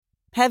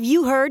Have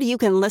you heard you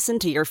can listen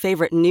to your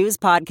favorite news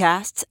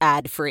podcasts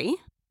ad-free?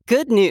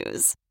 Good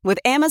news. With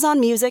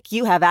Amazon Music,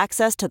 you have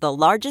access to the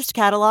largest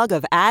catalog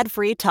of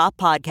ad-free top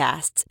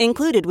podcasts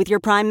included with your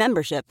Prime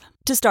membership.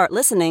 To start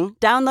listening,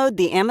 download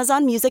the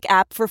Amazon Music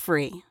app for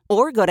free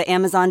or go to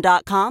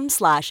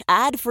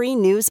amazon.com/ad-free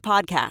news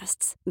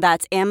podcasts.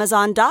 That's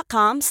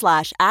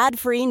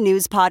amazon.com/ad-free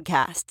news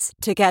podcasts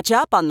to catch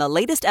up on the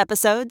latest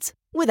episodes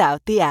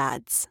without the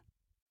ads.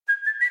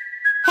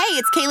 Hey,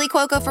 it's Kaylee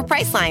Cuoco for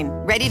Priceline.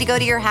 Ready to go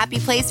to your happy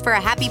place for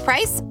a happy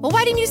price? Well,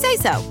 why didn't you say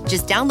so?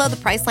 Just download the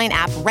Priceline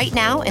app right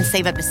now and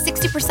save up to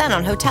 60%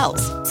 on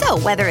hotels. So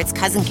whether it's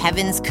Cousin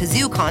Kevin's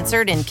Kazoo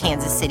Concert in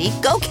Kansas City,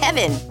 go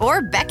Kevin,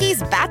 or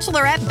Becky's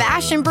Bachelorette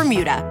Bash in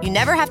Bermuda, you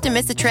never have to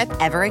miss a trip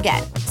ever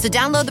again. So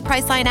download the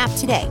Priceline app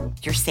today.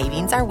 Your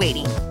savings are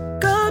waiting.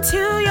 Go to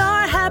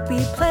your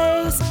happy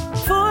place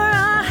for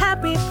a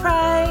happy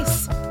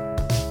price.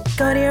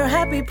 Go to your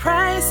happy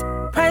price,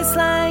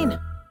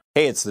 Priceline.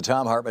 Hey, it's the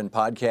Thom Hartmann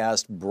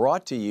Podcast,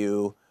 brought to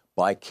you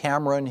by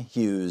Cameron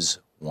Hughes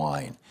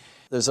Wine.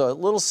 There's a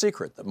little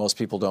secret that most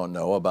people don't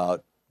know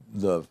about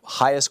the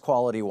highest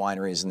quality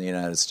wineries in the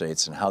United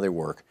States and how they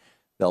work.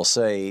 They'll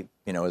say,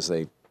 as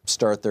they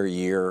start their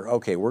year,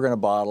 okay, we're going to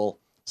bottle,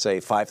 say,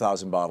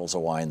 5,000 bottles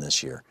of wine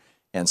this year.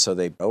 And so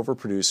they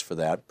overproduce for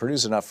that,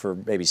 produce enough for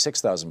maybe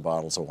 6,000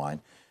 bottles of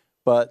wine.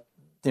 But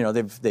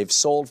they've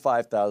sold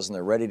 5,000.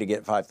 They're ready to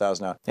get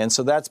 5,000 out. And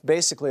so that's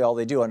basically all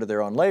they do under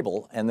their own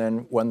label. And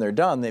then when they're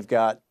done, they've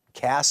got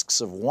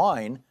casks of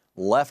wine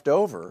left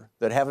over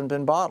that haven't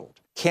been bottled.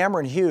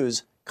 Cameron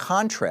Hughes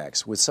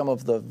contracts with some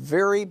of the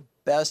very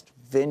best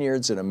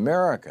vineyards in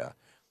America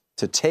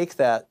to take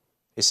that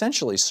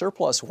essentially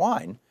surplus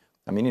wine.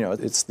 I mean,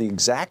 it's the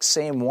exact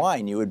same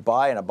wine you would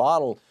buy in a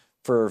bottle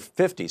for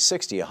 50,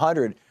 60,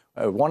 100.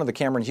 One of the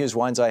Cameron Hughes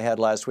wines I had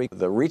last week,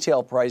 the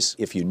retail price,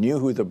 if you knew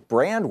who the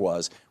brand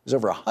was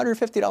over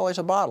 $150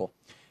 a bottle.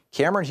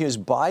 Cameron Hughes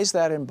buys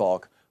that in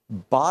bulk,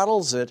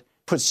 bottles it,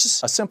 puts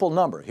just a simple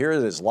number. Here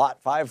it is,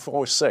 lot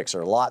 506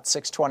 or lot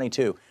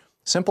 622.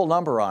 Simple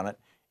number on it,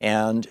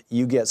 and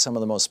you get some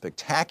of the most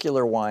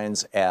spectacular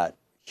wines at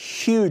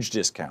huge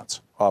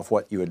discounts off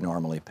what you would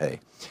normally pay.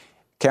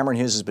 Cameron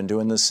Hughes has been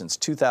doing this since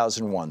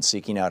 2001,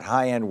 seeking out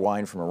high-end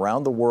wine from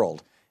around the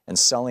world and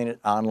selling it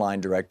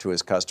online direct to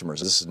his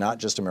customers. This is not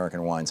just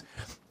American wines.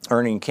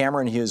 Earning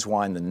Cameron Hughes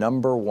Wine the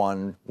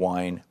 #1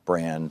 wine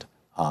brand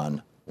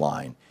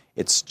online.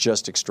 It's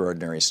just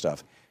extraordinary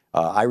stuff.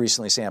 I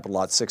recently sampled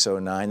lot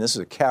 609. This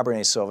is a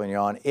Cabernet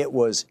Sauvignon. It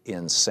was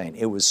insane.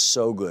 It was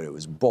so good. It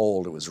was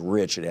bold. It was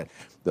rich. It had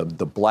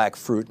the black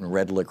fruit and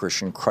red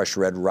licorice and crushed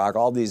red rock.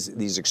 All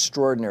these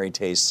extraordinary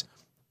tastes,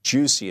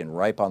 juicy and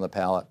ripe on the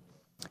palate.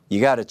 You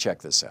got to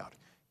check this out.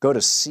 Go to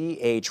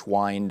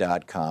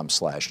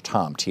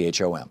chwine.com/Tom,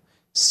 T-H-O-M.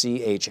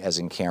 C-H as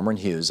in Cameron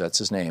Hughes, that's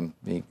his name,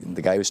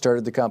 the guy who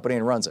started the company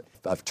and runs it.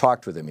 I've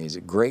talked with him. He's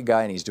a great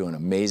guy, and he's doing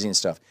amazing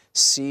stuff.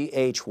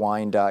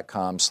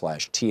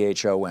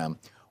 chwine.com/Thom,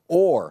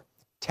 or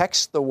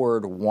text the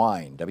word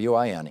wine,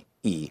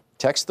 W-I-N-E,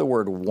 text the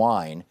word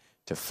wine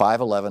to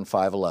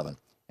 511-511,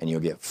 and you'll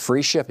get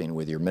free shipping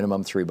with your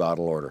minimum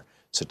 3-bottle order.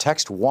 So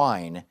text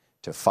wine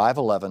to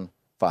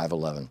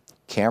 511-511.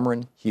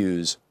 Cameron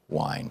Hughes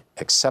Wine.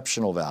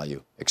 Exceptional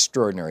value.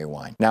 Extraordinary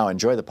wine. Now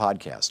enjoy the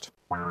podcast.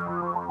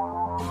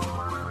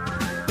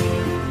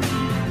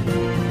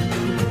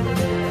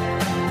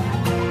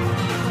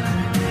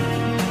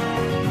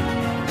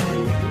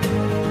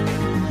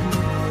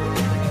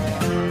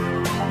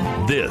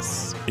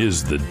 This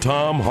is the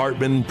Thom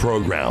Hartmann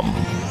Program.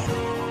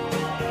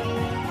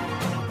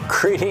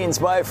 Greetings,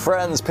 my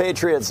friends,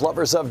 patriots,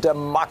 lovers of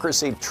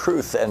democracy,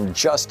 truth, and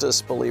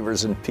justice,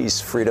 believers in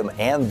peace, freedom,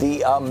 and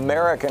the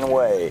American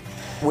way.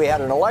 We had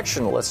an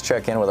election. Let's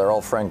check in with our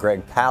old friend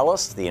Greg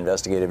Palast, the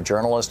investigative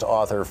journalist,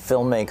 author,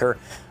 filmmaker.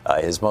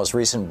 His most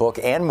recent book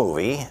and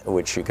movie,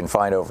 which you can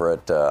find over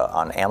at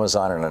on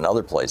Amazon and in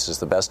other places,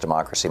 The Best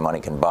Democracy Money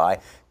Can Buy.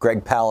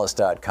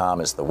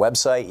 GregPalast.com is the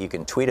website. You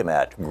can tweet him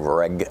at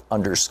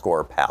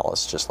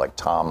Greg_Palast, just like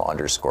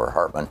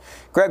Tom_Hartmann.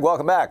 Greg,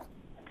 welcome back.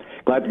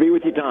 Glad to be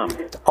with you, Tom.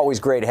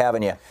 Always great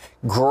having you.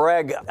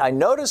 Greg, I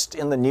noticed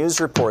in the news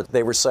report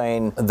they were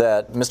saying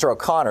that Mr.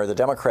 O'Connor, the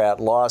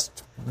Democrat,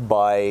 lost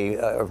by,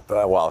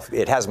 well,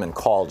 it hasn't been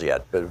called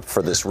yet, but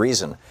for this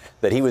reason,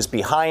 that he was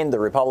behind the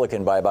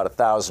Republican by about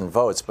 1,000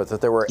 votes, but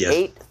that there were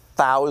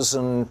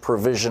 8,000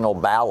 provisional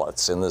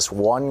ballots in this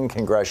one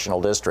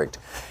congressional district.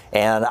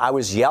 And I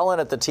was yelling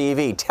at the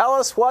TV, tell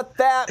us what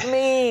that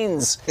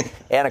means.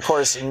 And, of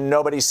course,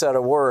 nobody said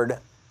a word.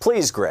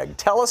 Please, Greg,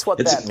 tell us what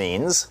that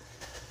means.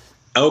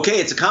 Okay,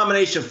 it's a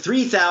combination of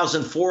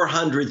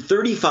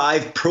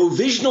 3,435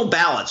 provisional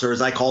ballots, or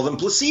as I call them,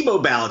 placebo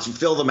ballots. You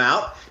fill them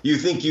out. You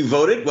think you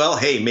voted? Well,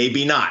 hey,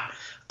 maybe not.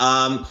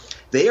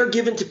 They are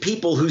given to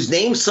people whose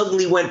names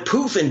suddenly went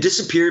poof and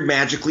disappeared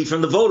magically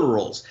from the voter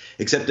rolls.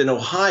 Except in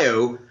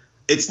Ohio,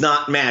 it's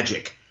not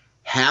magic.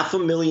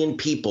 500,000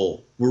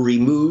 people were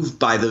removed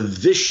by the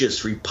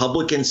vicious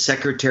Republican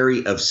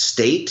Secretary of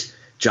State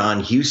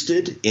John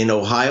Husted in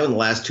Ohio in the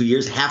last 2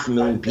 years,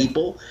 500,000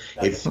 people.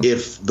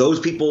 If those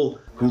people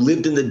who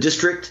lived in the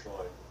district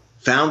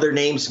found their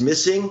names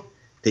missing,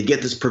 they'd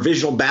get this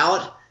provisional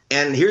ballot.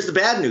 And here's the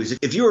bad news.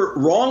 If you were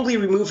wrongly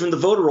removed from the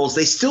voter rolls,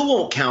 they still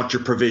won't count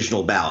your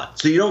provisional ballot.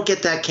 So you don't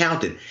get that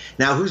counted.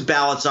 Now, whose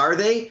ballots are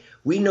they?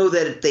 We know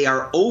that they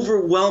are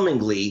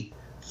overwhelmingly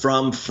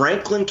from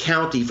Franklin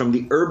County, from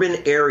the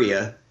urban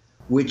area,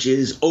 which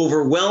is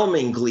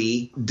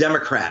overwhelmingly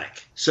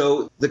Democratic.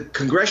 So the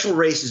congressional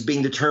race is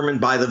being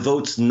determined by the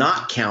votes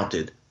not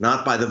counted,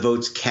 not by the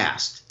votes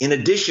cast. In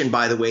addition,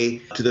 by the way,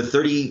 to the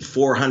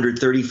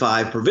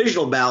 3,435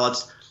 provisional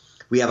ballots,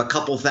 we have a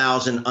couple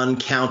thousand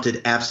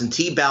uncounted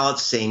absentee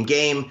ballots, same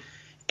game.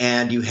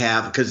 And you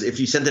have, because if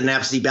you send an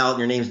absentee ballot and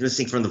your name's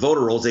missing from the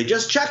voter rolls, they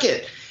just check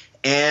it.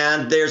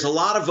 And there's a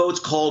lot of votes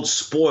called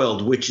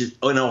spoiled, which is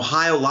in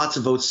Ohio, lots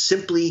of votes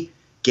simply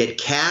get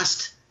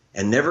cast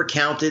and never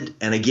counted.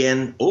 And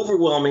again,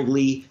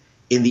 overwhelmingly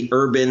in the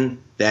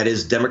urban, that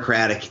is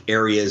Democratic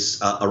areas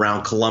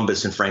around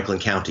Columbus and Franklin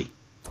County.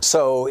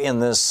 So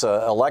in this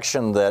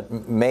election that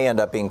may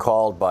end up being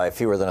called by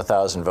fewer than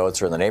 1,000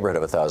 votes or in the neighborhood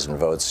of 1,000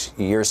 votes,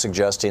 you're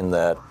suggesting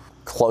that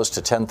close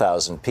to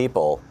 10,000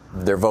 people,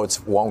 their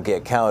votes won't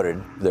get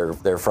counted.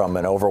 They're from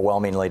an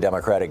overwhelmingly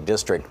Democratic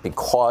district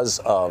because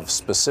of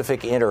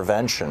specific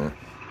intervention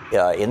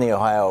in the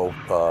Ohio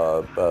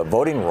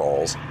voting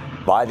rolls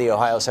by the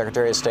Ohio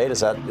Secretary of State. Is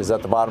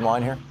that the bottom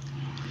line here?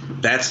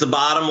 That's the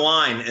bottom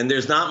line, and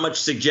there's not much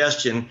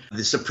suggestion.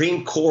 The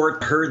Supreme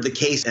Court heard the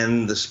case,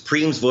 and the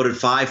Supremes voted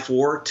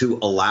 5-4 to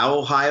allow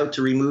Ohio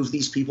to remove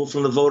these people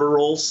from the voter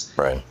rolls.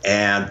 Right.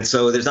 And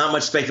so there's not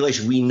much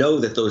speculation. We know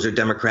that those are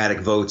Democratic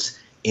votes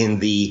in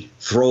the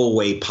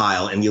throwaway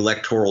pile, in the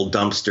electoral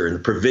dumpster, in the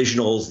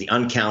provisionals, the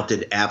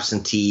uncounted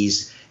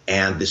absentees,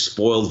 and the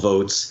spoiled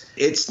votes.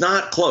 It's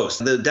not close.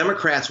 The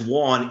Democrats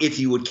won if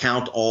you would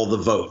count all the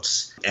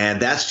votes.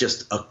 And that's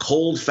just a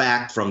cold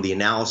fact from the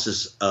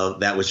analysis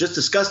that was just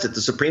discussed at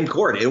the Supreme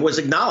Court. It was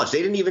acknowledged.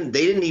 They didn't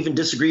even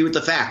disagree with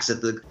the facts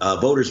that the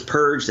voters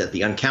purged, that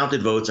the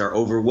uncounted votes are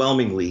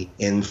overwhelmingly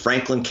in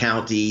Franklin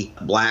County,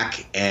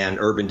 black and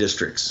urban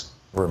districts.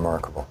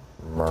 Remarkable.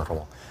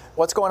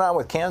 What's going on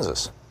with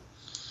Kansas?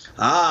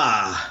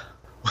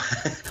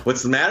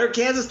 What's the matter,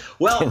 Kansas?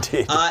 Well,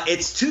 Indeed.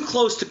 It's too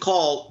close to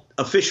call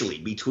officially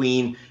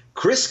between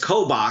Chris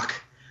Kobach,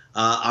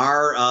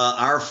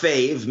 our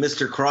fave,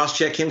 Mr.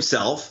 Crosscheck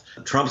himself,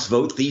 Trump's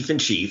vote thief in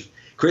chief,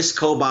 Chris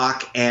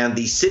Kobach, and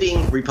the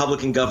sitting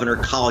Republican Governor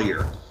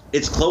Collier.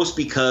 It's close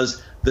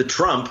because the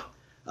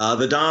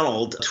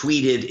Donald,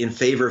 tweeted in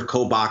favor of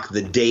Kobach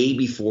the day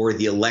before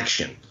the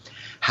election.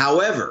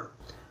 However,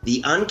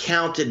 the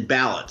uncounted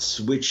ballots,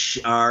 which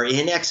are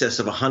in excess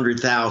of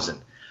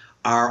 100,000,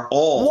 are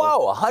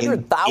all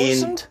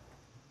 100,000?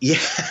 Yeah,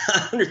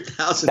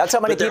 100,000. That's how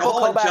many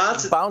people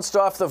bounced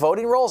off the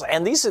voting rolls,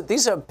 and these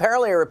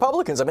apparently are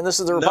Republicans. I mean, this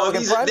is the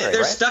Republican primary, right?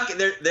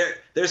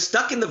 They're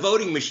stuck in the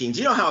voting machines.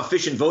 You know how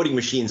efficient voting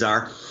machines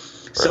are.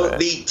 So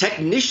the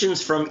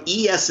technicians from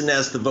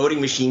ES&S, the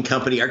voting machine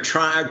company, are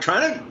trying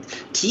to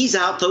tease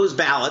out those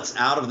ballots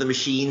out of the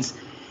machines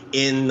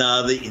in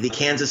the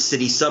Kansas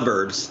City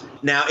suburbs.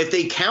 Now, if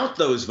they count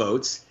those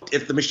votes,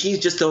 if the machines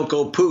just don't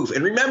go poof,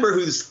 and remember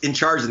who's in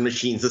charge of the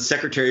machines, the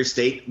Secretary of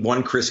State,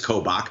 one Chris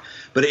Kobach.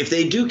 But if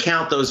they do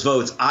count those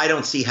votes, I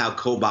don't see how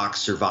Kobach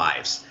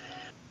survives.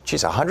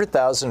 Geez,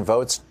 100,000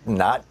 votes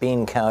not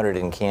being counted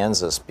in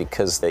Kansas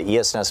because the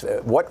ES&S.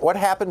 What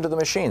happened to the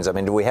machines? I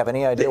mean, do we have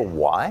any idea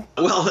why?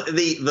 Well,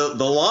 the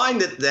line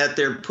that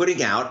they're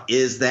putting out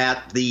is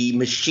that the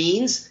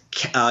machines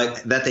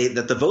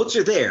that the votes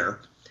are there,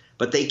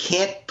 but they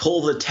can't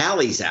pull the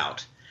tallies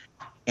out,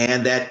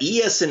 and that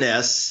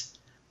ES&S,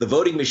 the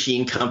voting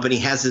machine company,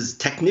 has its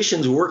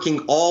technicians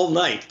working all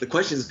night. The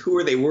question is, who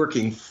are they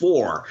working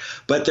for?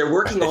 But they're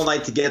working all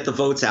night to get the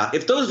votes out.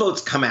 If those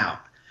votes come out,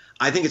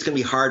 I think it's going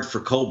to be hard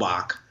for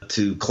Kobach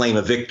to claim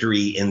a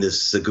victory in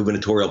this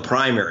gubernatorial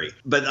primary.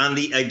 But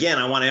again,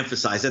 I want to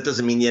emphasize that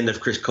doesn't mean the end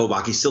of Chris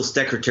Kobach. He's still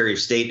Secretary of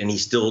State, and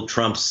he's still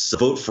Trump's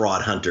vote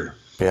fraud hunter.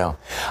 Yeah.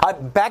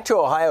 Back to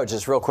Ohio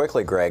just real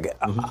quickly, Greg.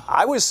 Mm-hmm.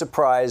 I was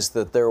surprised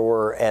that there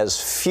were as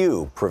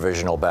few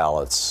provisional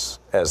ballots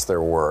as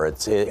there were.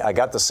 I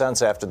got the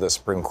sense after the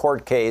Supreme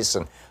Court case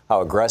and how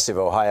aggressive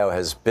Ohio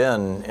has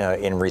been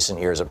in recent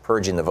years at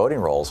purging the voting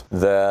rolls,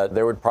 that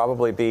there would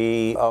probably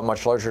be a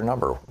much larger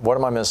number. What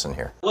am I missing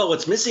here? Well,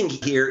 what's missing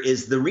here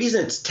is the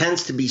reason it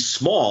tends to be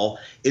small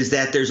is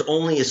that there's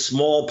only a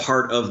small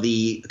part of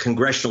the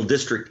congressional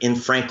district in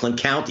Franklin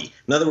County.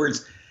 In other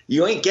words,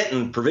 you ain't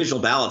getting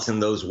provisional ballots in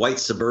those white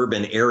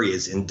suburban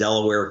areas in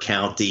Delaware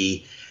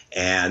County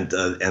and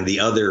the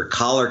other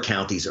collar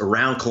counties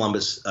around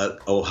Columbus,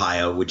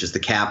 Ohio, which is the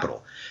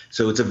capital.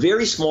 So it's a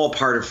very small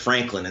part of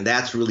Franklin, and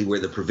that's really where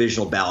the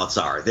provisional ballots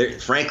are.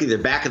 Frankly, they're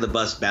back of the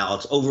bus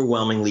ballots,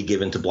 overwhelmingly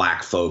given to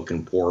black folk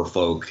and poor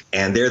folk,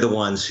 and they're the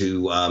ones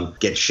who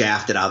get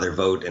shafted out of their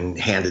vote and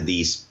handed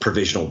these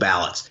provisional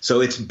ballots. So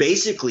it's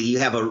basically you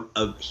have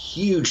a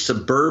huge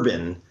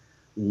suburban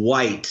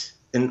white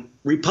a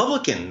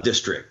Republican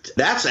district.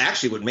 That's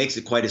actually what makes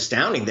it quite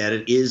astounding, that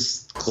it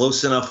is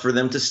close enough for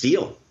them to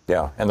steal.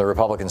 Yeah, and the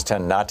Republicans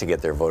tend not to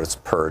get their votes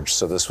purged,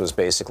 so this was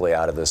basically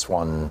out of this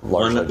one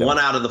one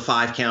out of the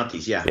 5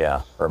 counties, yeah.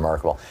 Yeah,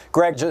 remarkable.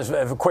 Greg, just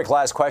a quick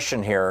last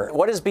question here.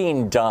 What is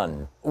being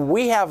done?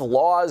 We have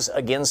laws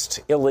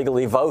against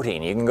illegally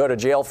voting. You can go to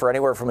jail for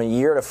anywhere from a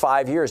year to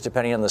 5 years,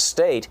 depending on the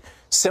state.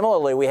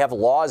 Similarly, we have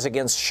laws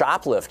against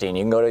shoplifting.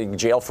 You can go to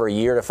jail for a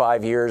year to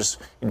 5 years,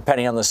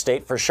 depending on the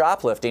state, for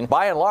shoplifting.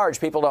 By and large,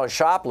 people don't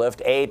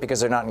shoplift, A, because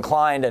they're not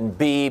inclined, and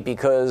B,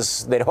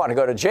 because they don't want to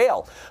go to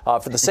jail.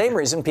 For the same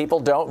reason, people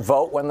don't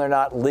vote when they're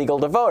not legal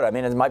to vote. I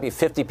mean, it might be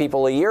 50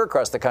 people a year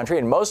across the country,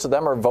 and most of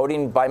them are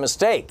voting by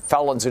mistake.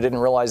 Felons who didn't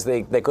realize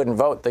they couldn't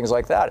vote, things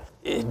like that.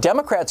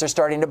 Democrats are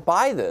starting to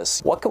buy this.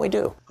 What can we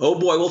do? Oh,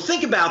 boy. Well,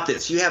 think about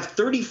this. You have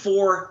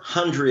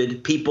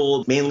 3,400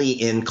 people, mainly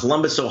in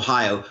Columbus,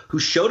 Ohio, who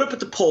showed up at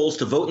the polls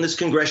to vote in this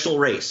congressional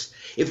race.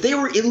 If they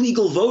were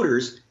illegal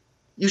voters,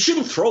 you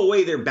shouldn't throw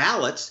away their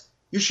ballots.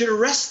 You should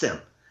arrest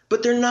them.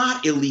 But they're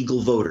not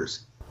illegal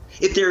voters.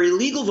 If they're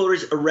illegal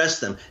voters,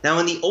 arrest them. Now,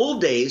 in the old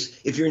days,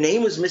 if your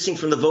name was missing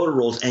from the voter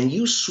rolls and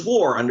you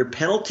swore under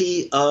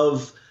penalty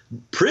of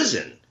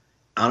prison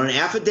on an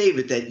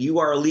affidavit that you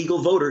are a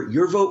legal voter,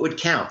 your vote would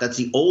count. That's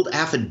the old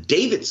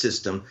affidavit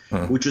system,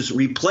 which was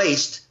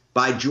replaced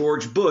by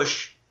George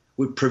Bush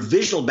with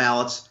provisional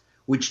ballots,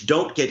 which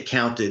don't get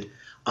counted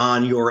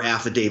on your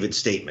affidavit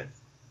statement.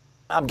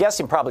 I'm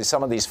guessing probably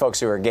some of these folks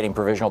who are getting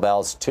provisional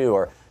ballots, too,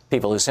 are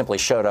people who simply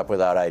showed up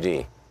without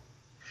ID.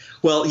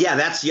 Well, yeah,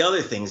 that's the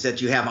other thing, is that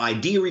you have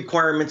ID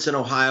requirements in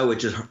Ohio,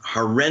 which is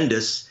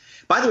horrendous.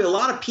 By the way, a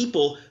lot of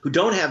people who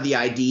don't have the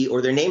ID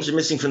or their names are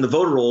missing from the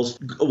voter rolls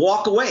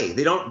walk away.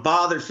 They don't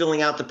bother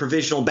filling out the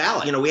provisional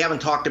ballot. You know, we haven't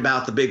talked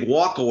about the big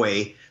walk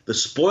away, the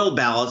spoiled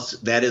ballots.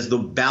 That is the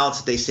ballots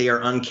that they say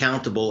are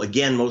uncountable.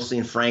 Again, mostly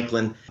in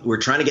Franklin. We're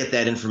trying to get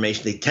that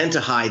information. They tend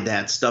to hide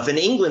that stuff. In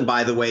England,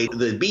 by the way,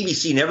 the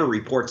BBC never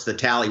reports the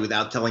tally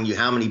without telling you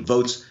how many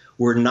votes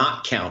were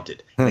not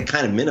counted. It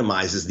kind of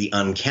minimizes the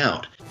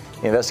uncount.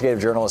 Investigative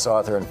journalist,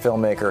 author, and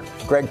filmmaker,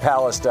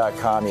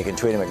 GregPalast.com. You can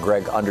tweet him at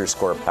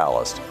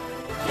Greg_Palast.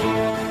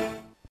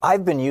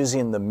 I've been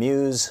using the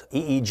Muse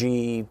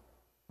EEG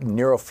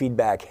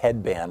neurofeedback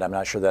headband. I'm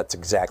not sure that's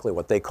exactly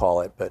what they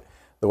call it, but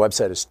the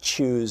website is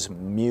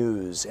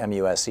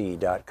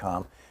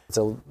choosemuse.com. It's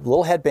a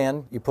little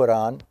headband you put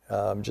on,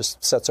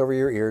 just sets over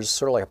your ears,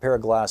 sort of like a pair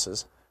of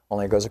glasses,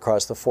 only it goes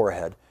across the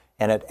forehead.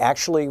 And it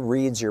actually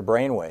reads your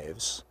brain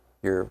waves,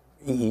 your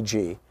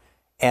EEG,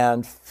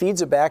 and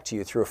feeds it back to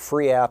you through a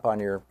free app on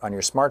your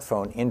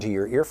smartphone into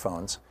your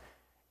earphones,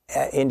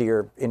 into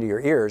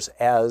your ears,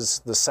 as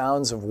the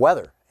sounds of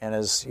weather. And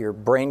as your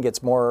brain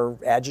gets more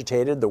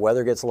agitated, the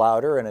weather gets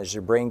louder, and as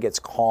your brain gets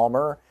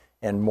calmer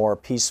and more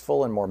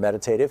peaceful and more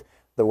meditative,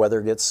 the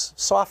weather gets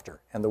softer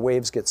and the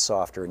waves get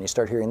softer, and you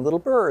start hearing little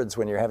birds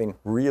when you're having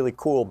really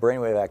cool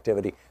brainwave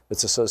activity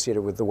that's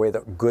associated with the way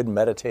that good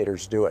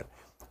meditators do it.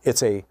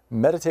 It's a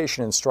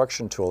meditation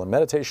instruction tool, and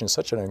meditation is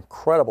such an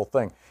incredible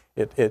thing.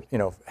 It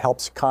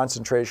helps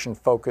concentration,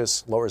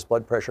 focus, lowers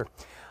blood pressure.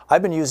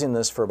 I've been using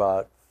this for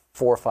about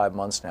 4 or 5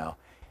 months now,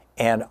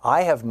 and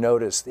I have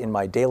noticed in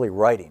my daily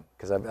writing,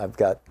 because I've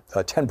got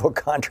a 10-book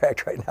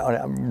contract right now, and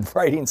I'm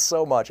writing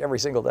so much every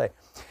single day.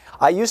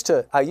 I used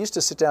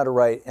to sit down to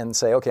write and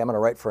say, okay, I'm going to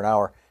write for an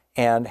hour,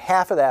 and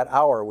half of that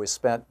hour was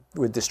spent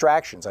with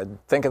distractions.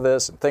 I'd think of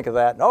this and think of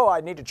that, and I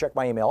need to check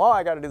my email.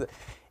 I got to do that,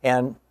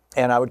 and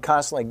I would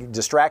constantly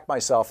distract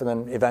myself and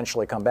then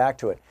eventually come back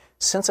to it.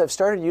 Since I've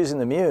started using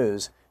the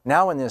Muse,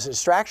 now when these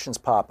distractions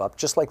pop up,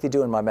 just like they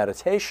do in my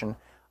meditation,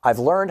 I've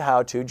learned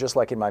how to, just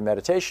like in my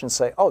meditation,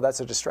 say, that's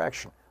a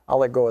distraction. I'll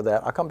let go of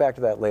that. I'll come back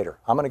to that later.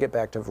 I'm going to get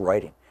back to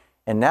writing.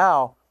 And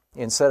now,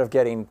 instead of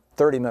getting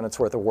 30 minutes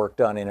worth of work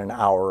done in an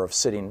hour of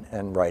sitting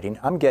and writing,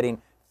 I'm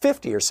getting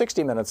 50 or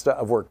 60 minutes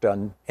of work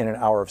done in an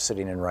hour of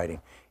sitting and writing.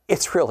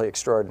 It's really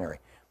extraordinary.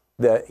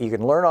 You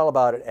can learn all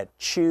about it at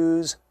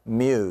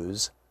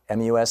choosemuse,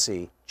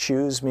 M-U-S-E,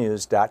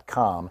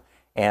 choosemuse.com.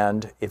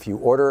 And if you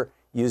order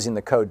using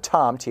the code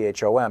TOM,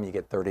 T-H-O-M, you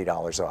get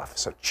 $30 off.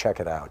 So check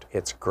it out.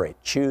 It's great.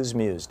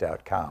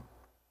 choosemuse.com.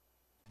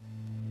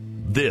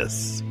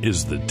 This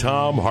is the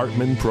Thom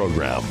Hartmann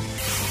Program.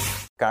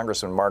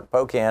 Congressman Mark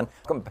Pocan,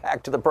 welcome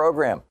back to the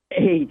program.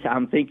 Hey,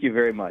 Tom. Thank you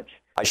very much.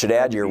 I should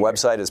add your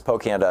website is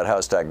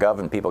pocan.house.gov,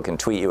 and people can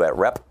tweet you at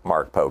Rep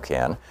Mark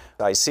Pocan.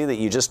 I see that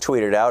you just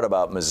tweeted out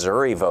about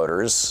Missouri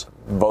voters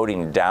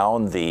voting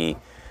down the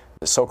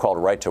so-called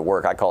right to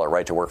work. I call it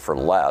right to work for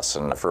less.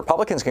 And if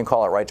Republicans can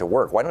call it right to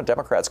work, why don't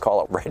Democrats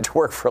call it right to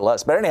work for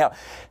less? But anyhow,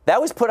 that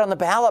was put on the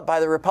ballot by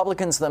the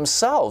Republicans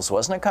themselves,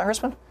 wasn't it,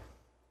 Congressman?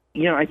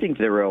 I think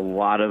there were a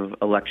lot of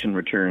election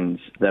returns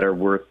that are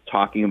worth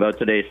talking about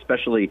today,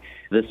 especially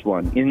this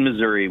one. In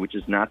Missouri, which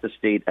is not the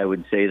state I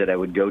would say that I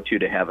would go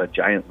to have a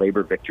giant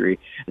labor victory,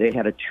 they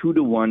had a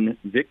 2-to-1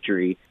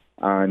 victory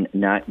on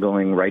not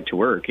going right to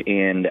work.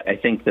 And I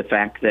think the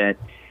fact that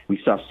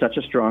We saw such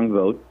a strong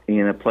vote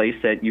in a place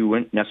that you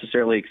wouldn't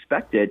necessarily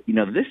expect it.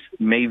 This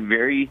may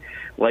very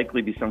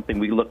likely be something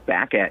we look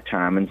back at,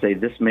 Tom, and say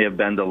this may have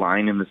been the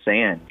line in the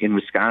sand. In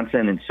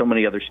Wisconsin and so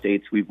many other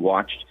states, we've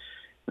watched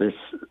this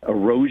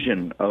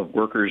erosion of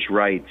workers'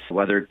 rights,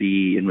 whether it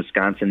be in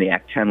Wisconsin, the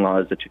Act 10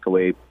 laws that took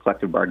away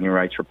collective bargaining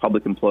rights for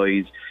public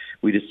employees.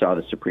 We just saw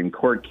the Supreme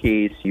Court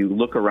case. You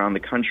look around the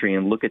country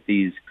and look at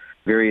these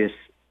various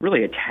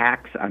really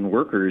attacks on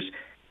workers,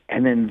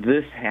 and then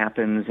this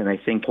happens. And I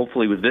think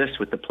hopefully with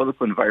the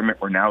political environment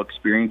we're now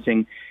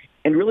experiencing,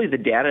 and really the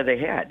data they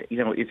had,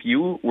 if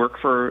you work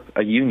for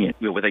a union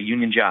with a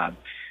union job,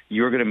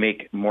 you're going to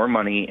make more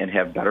money and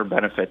have better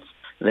benefits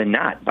than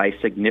not by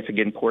a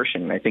significant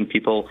portion. I think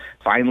people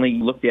finally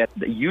looked at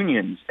the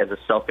unions as a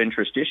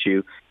self-interest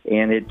issue,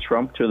 and it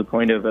trumped to the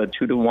point of a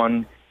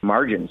 2-to-1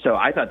 margin. So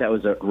I thought that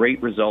was a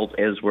great result,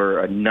 as were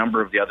a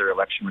number of the other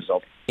election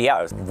results.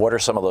 Yeah. What are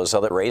some of those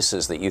other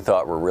races that you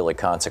thought were really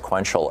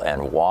consequential,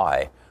 and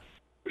why?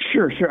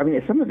 Sure. I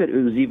mean, some of it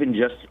was even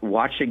just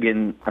watching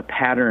in a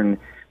pattern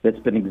that's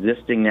been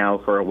existing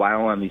now for a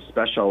while on these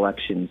special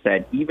elections,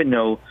 that even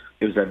though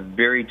it was a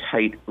very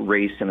tight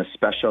race in a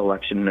special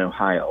election in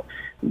Ohio,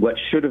 what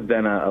should have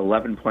been an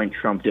 11-point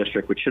Trump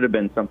district, which should have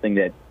been something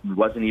that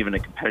wasn't even a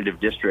competitive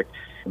district,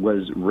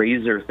 was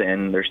razor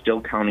thin. They're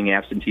still counting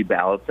absentee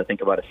ballots, I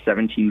think about a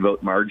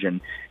 17-vote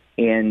margin.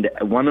 And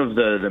one of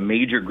the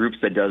major groups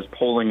that does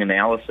polling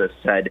analysis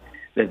said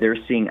that they're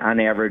seeing on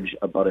average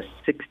about a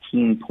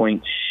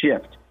 16-point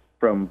shift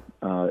from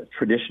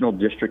traditional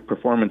district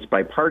performance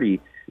by party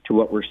to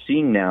what we're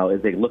seeing now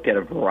as they look at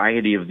a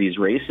variety of these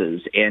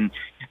races. And,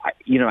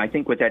 I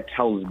think what that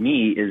tells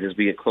me is as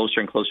we get closer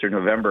and closer to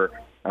November,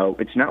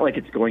 it's not like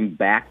it's going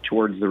back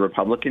towards the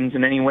Republicans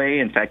in any way.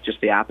 In fact, just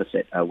the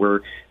opposite.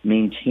 We're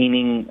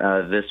maintaining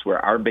this where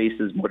our base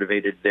is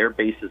motivated, their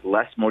base is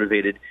less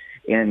motivated,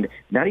 and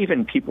not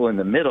even people in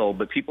the middle,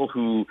 but people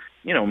who,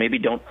 maybe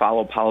don't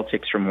follow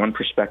politics from one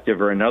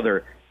perspective or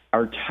another,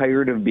 are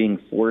tired of being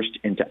forced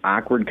into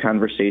awkward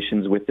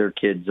conversations with their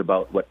kids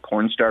about what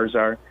porn stars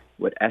are,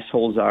 what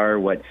S-holes are,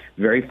 what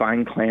very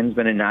fine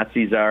Klansmen and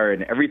Nazis are,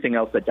 and everything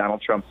else that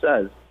Donald Trump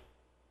says.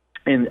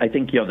 And I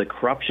think, the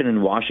corruption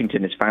in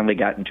Washington has finally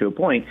gotten to a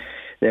point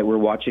that we're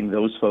watching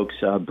those folks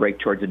break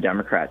towards the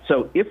Democrats.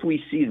 So if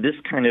we see this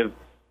kind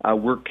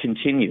of work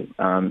continue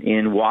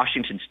in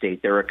Washington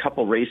state, there are a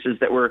couple races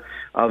that were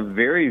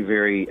very,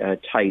 very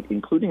tight,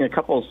 including a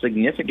couple of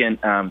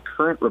significant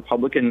current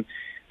Republican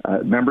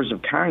members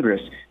of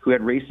Congress who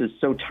had races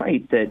so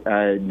tight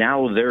that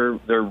now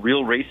they're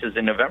real races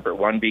in November,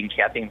 one being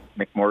Kathy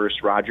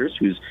McMorris Rogers,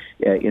 who's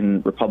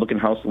in Republican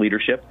House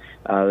leadership.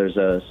 There's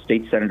a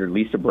state senator,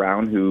 Lisa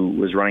Brown, who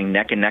was running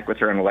neck and neck with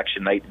her on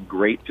election night,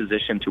 great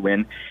position to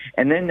win.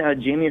 And then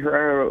Jamie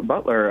Herrera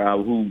Butler,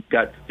 who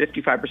got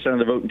 55% of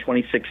the vote in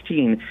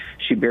 2016.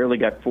 She barely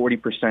got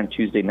 40%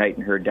 Tuesday night,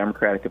 and her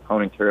Democratic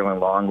opponent, Carolyn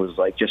Long, was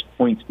like just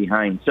points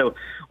behind. So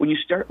when you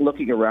start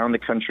looking around the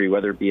country,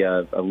 whether it be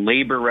a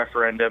labor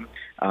referendum,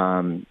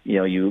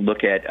 you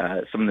look at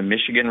some of the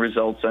Michigan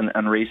results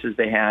on races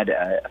they had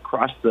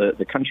across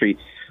the country,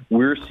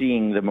 we're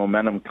seeing the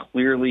momentum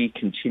clearly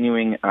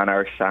continuing on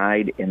our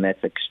side, and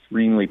that's an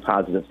extremely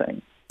positive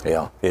thing.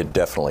 Yeah, it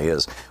definitely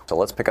is. So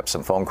let's pick up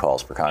some phone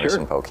calls for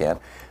Congressman Pocan.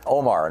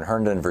 Omar in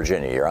Herndon,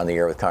 Virginia, you're on the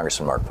air with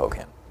Congressman Mark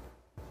Pocan.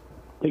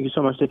 Thank you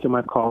so much for taking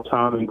my call,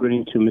 Tom, and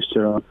greeting to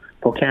Mr.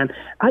 Pocan.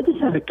 I just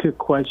have a quick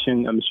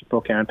question, Mr.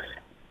 Pocan.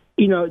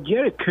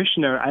 Jared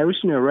Kushner, I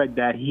recently read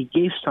that he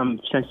gave some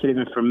sensitive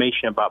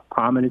information about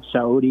prominent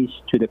Saudis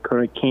to the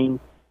current king,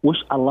 which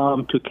allowed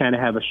him to kind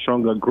of have a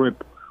stronger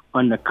grip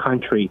on the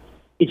country.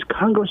 Is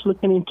Congress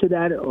looking into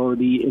that, or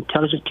the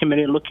Intelligence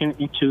Committee looking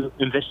into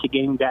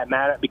investigating that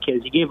matter?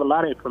 Because he gave a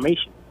lot of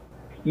information.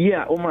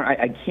 Yeah, Omar,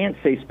 I can't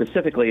say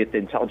specifically at the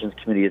Intelligence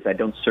Committee, as I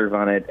don't serve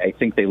on it. I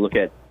think they look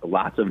at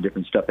lots of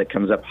different stuff that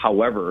comes up.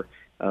 However,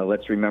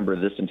 let's remember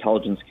this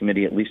Intelligence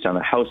Committee, at least on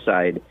the House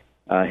side,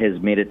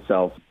 has made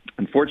itself,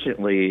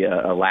 unfortunately,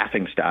 a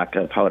laughingstock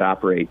of how it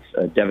operates.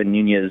 Devin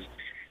Nunes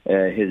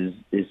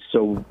is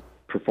so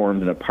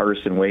performed in a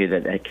partisan way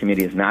that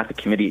committee is not the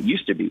committee it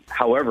used to be.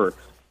 However,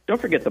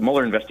 don't forget the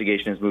Mueller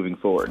investigation is moving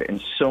forward,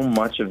 and so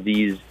much of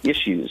these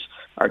issues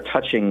are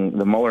touching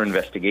the Mueller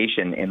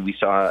investigation, and we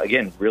saw,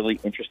 again, really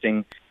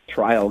interesting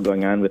trial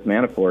going on with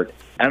Manafort.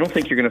 I don't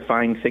think you're going to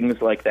find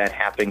things like that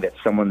happening that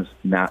someone's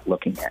not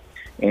looking at.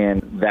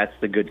 And that's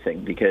the good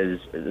thing, because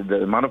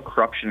the amount of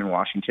corruption in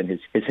Washington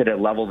has hit a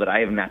level that I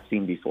have not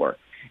seen before.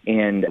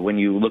 And when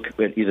you look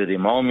at either the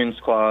emoluments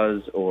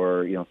clause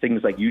or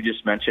things like you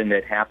just mentioned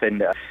that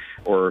happened,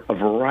 or a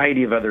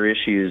variety of other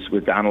issues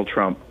with Donald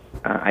Trump,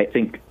 I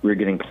think we're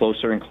getting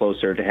closer and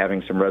closer to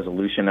having some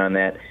resolution on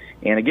that.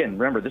 And again,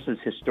 remember, this is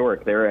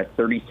historic. They're at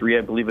 33,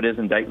 I believe it is,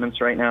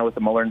 indictments right now with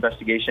the Mueller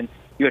investigation.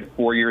 You had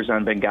 4 years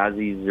on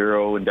Benghazi,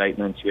 0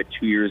 indictments. You had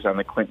 2 years on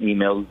the Clinton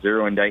emails,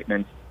 0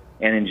 indictments.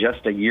 And in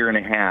just a year and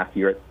a half,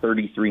 you're at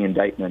 33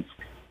 indictments.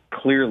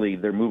 Clearly,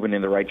 they're moving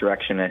in the right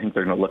direction. I think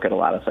they're going to look at a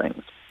lot of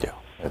things. Yeah,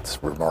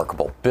 it's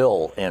remarkable.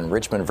 Bill in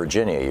Richmond,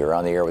 Virginia, you're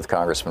on the air with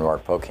Congressman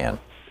Mark Pocan.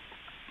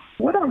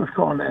 What I was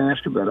calling to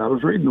ask about, I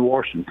was reading the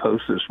Washington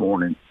Post this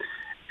morning,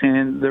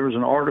 and there was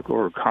an article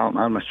or a column,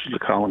 I don't know if it's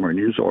a column or a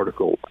news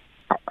article,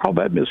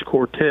 about Ms.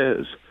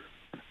 Cortez,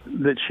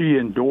 that she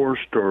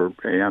endorsed or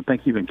I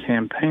think even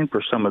campaigned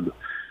for some of the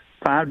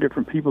 5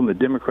 different people in the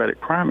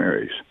Democratic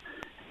primaries.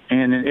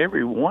 And in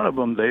every one of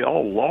them, they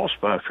all lost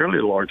by a fairly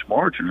large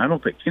margin. I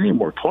don't think any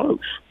were close.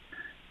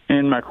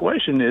 And my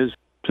question is,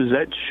 does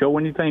that show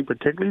anything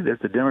particularly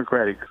that the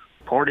Democratic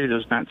Party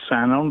does not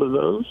sign on to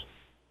those?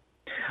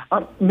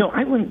 No,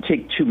 I wouldn't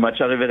take too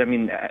much out of it. I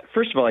mean,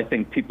 first of all, I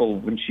think people,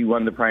 when she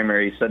won the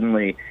primary,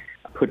 suddenly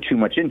put too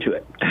much into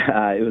it.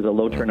 It was a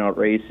low turnout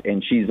race,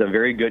 and she's a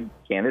very good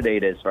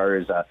candidate as far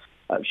as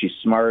she's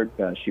smart.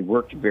 She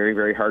worked very,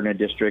 very hard in a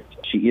district.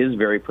 She is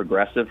very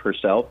progressive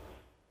herself,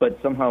 but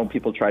somehow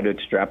people try to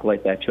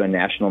extrapolate that to a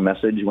national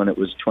message when it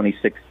was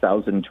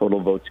 26,000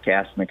 total votes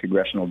cast in a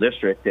congressional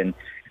district. And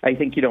I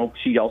think,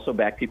 she also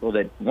backed people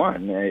that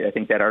won. I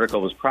think that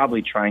article was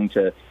probably trying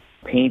to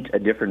paint a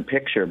different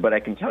picture. But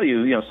I can tell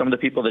you, some of the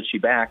people that she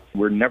backed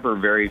were never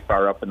very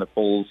far up in the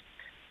polls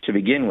to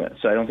begin with.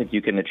 So I don't think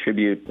you can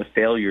attribute the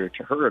failure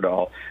to her at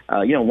all.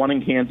 One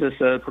in Kansas,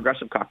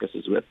 Progressive Caucus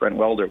is with Brent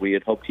Welder. We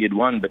had hoped he had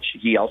won, but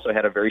he also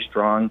had a very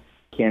strong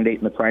candidate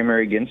in the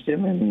primary against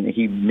him, and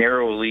he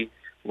narrowly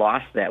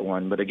lost that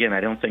one. But again,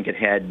 I don't think it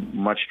had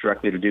much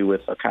directly to do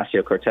with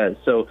Ocasio-Cortez.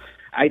 So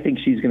I think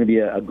she's going to be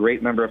a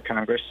great member of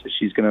Congress.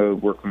 She's going to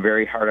work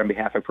very hard on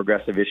behalf of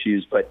progressive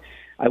issues, but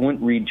I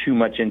wouldn't read too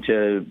much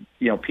into,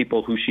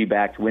 people who she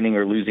backed winning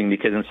or losing,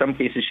 because in some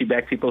cases she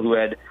backed people who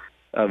had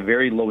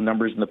very low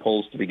numbers in the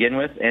polls to begin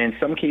with. And in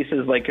some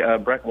cases, like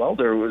Brent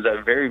Welder, was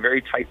a very,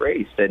 very tight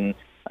race. And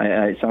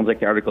it sounds like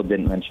the article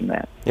didn't mention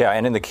that. Yeah,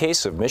 and in the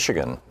case of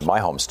Michigan, my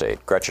home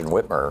state, Gretchen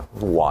Whitmer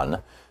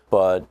won,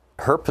 but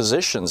her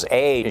positions,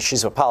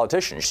 she's a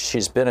politician.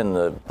 She's been in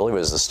I believe it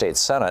was the state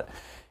Senate,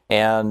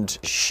 and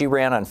she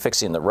ran on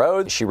fixing the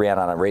road. She ran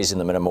on raising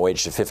the minimum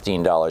wage to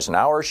 $15 an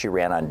hour. She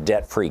ran on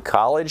debt-free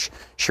college.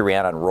 She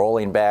ran on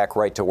rolling back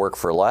right to work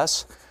for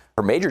less.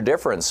 Her major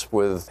difference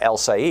with El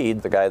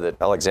Said, the guy that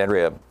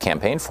Alexandria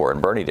campaigned for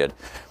and Bernie did,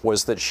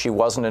 was that she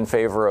wasn't in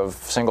favor of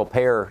single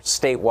payer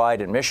statewide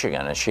in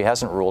Michigan, and she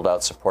hasn't ruled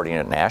out supporting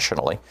it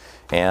nationally,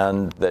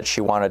 and that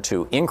she wanted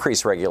to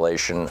increase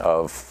regulation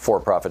of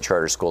for-profit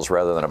charter schools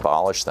rather than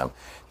abolish them.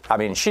 I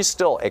mean, she's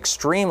still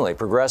extremely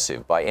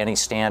progressive by any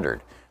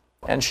standard,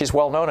 and she's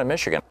well known in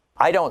Michigan.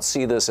 I don't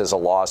see this as a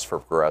loss for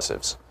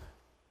progressives.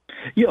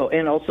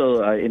 And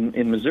also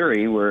in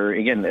Missouri, where,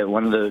 again,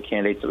 one of the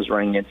candidates that was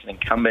running against an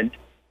incumbent,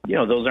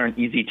 those aren't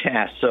easy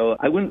tasks. So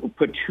I wouldn't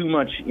put too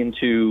much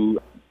into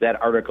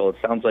that article. It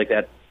sounds like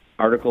that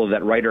article,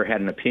 that writer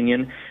had an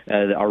opinion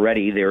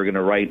already. They were going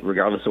to write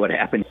regardless of what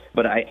happened.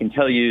 But I can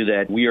tell you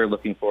that we are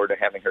looking forward to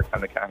having her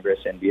come to Congress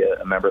and be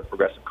a member of the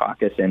Progressive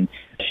Caucus. And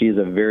she is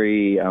a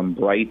very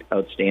bright,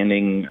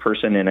 outstanding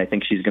person. And I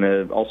think she's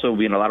going to also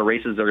be in a lot of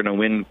races that are going to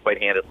win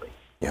quite handedly.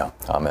 Yeah,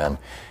 amen.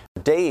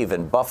 Dave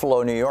in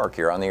Buffalo, New York,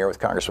 you're on the air with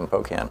Congressman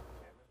Pocan.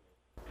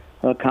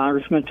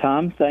 Congressman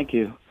Tom, thank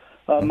you.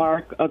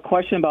 Mark, a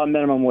question about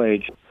minimum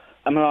wage.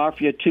 I'm going to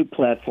offer you 2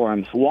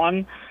 platforms.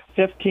 One,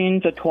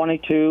 15 to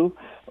 22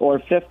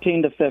 or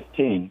 15 to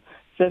 15.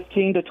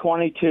 15 to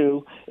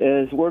 22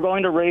 is we're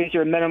going to raise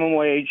your minimum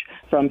wage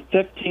from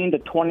 $15 to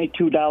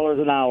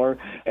 $22 an hour.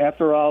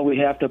 After all, we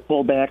have to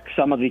pull back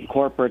some of the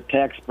corporate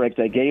tax breaks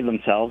they gave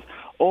themselves.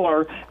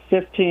 Or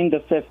 15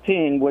 to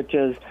 15, which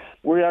is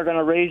we are going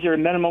to raise your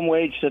minimum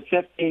wage to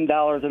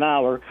 $15 an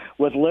hour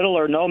with little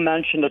or no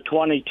mention of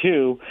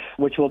 22,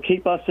 which will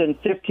keep us in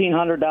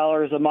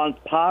 $1,500 a month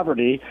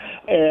poverty.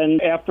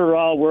 And after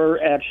all, we're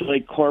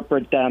actually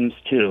corporate Dems,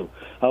 too.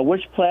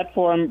 Which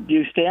platform do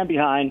you stand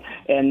behind?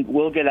 And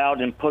we'll get out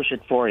and push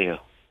it for you.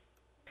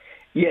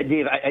 Yeah,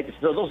 Dave,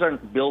 so those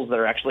aren't bills that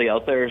are actually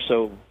out there,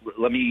 so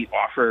let me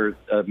offer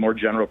a more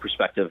general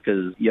perspective,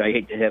 because I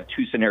hate to have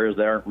 2 scenarios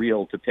that aren't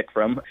real to pick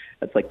from.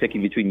 That's like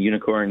picking between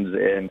unicorns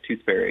and tooth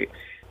fairy.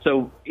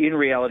 So in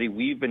reality,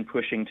 we've been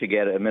pushing to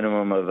get a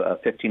minimum of a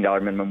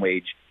 $15 minimum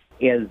wage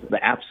as the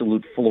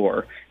absolute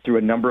floor through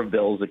a number of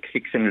bills that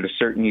kicks in at a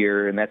certain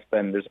year, and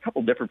there's a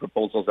couple different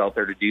proposals out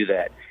there to do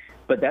that.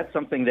 But that's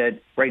something that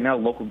right now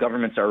local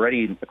governments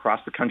already across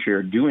the country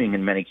are doing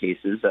in many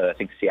cases. I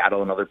think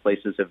Seattle and other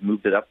places have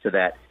moved it up to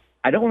that.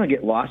 I don't want to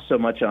get lost so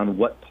much on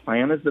what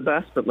plan is the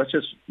best, but let's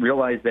just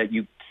realize that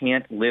you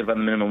can't live on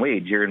the minimum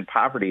wage. You're in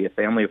poverty. A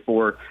family of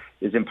 4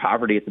 is in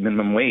poverty at the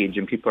minimum wage,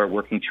 and people are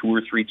working 2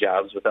 or 3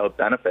 jobs without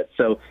benefits.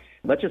 So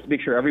let's just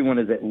make sure everyone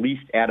is at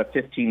least at a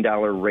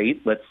 $15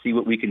 rate. Let's see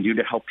what we can do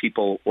to help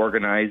people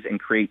organize and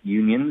create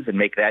unions and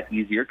make that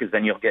easier, because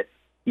then you'll get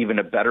even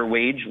a better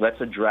wage. Let's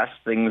address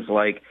things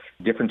like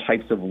different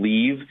types of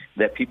leave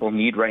that people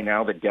need right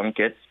now that don't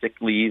get, sick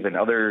leave and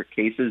other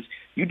cases.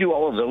 You do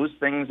all of those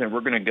things, and we're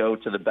going to go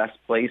to the best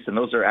place. And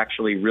those are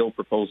actually real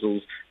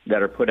proposals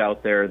that are put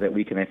out there that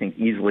we can, I think,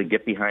 easily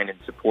get behind and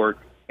support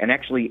and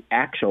actually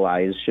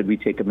actualize should we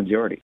take a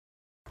majority.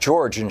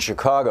 George in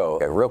Chicago,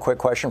 a real quick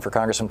question for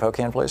Congressman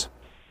Pocan, please.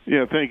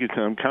 Yeah, thank you,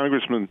 Tom.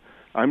 Congressman,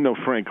 I'm no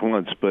Frank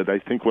Luntz, but I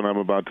think what I'm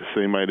about to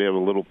say might have a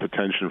little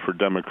potential for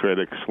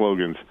Democratic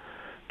slogans.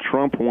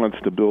 Trump wants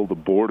to build a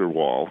border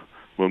wall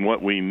when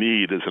what we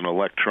need is an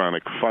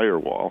electronic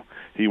firewall.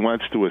 He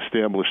wants to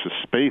establish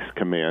a space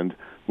command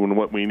when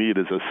what we need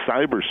is a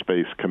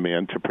cyberspace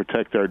command to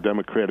protect our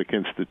democratic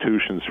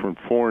institutions from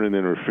foreign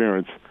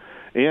interference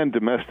and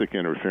domestic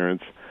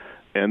interference.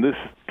 And this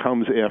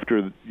comes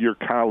after your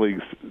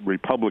colleagues,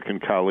 Republican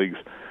colleagues,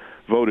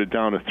 voted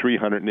down a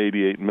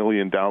 $388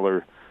 million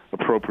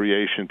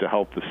appropriation to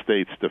help the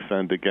states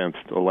defend against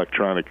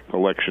electronic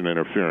election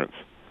interference.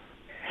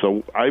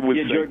 So I would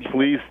say, George,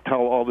 please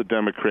tell all the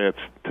Democrats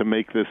to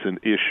make this an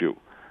issue.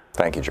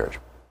 Thank you, George.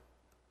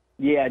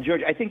 Yeah,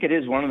 George, I think it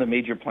is one of the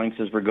major planks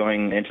as we're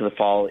going into the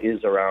fall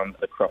is around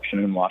the corruption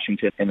in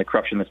Washington and the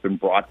corruption that's been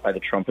brought by the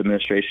Trump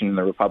administration and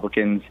the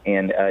Republicans.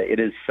 And it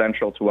is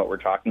central to what we're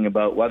talking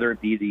about, whether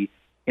it be the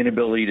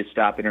inability to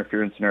stop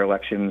interference in our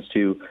elections,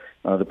 to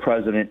the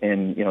president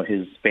and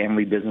his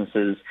family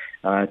businesses,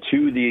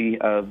 to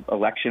the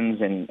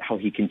elections and how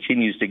he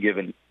continues to give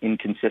an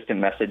inconsistent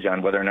message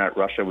on whether or not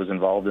Russia was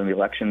involved in the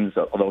elections,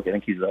 although I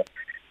think he's the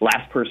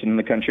last person in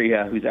the country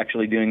who's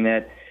actually doing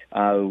that.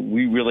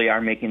 We really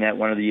are making that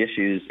one of the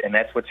issues, and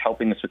that's what's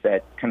helping us with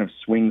that kind of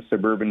swing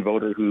suburban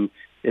voter who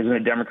isn't a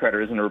Democrat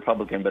or isn't a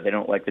Republican, but they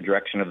don't like the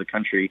direction of the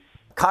country.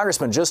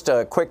 Congressman, just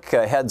a quick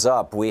heads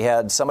up. We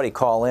had somebody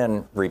call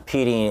in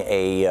repeating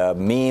a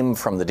meme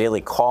from the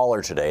Daily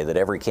Caller today that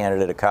every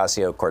candidate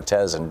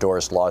Ocasio-Cortez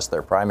endorsed lost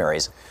their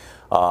primaries.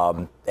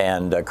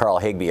 And Carl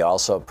Higbee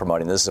also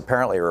promoting this. Is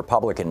apparently a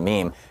Republican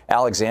meme.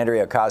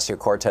 Alexandria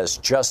Ocasio-Cortez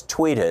just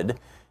tweeted,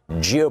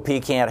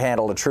 GOP can't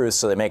handle the truth,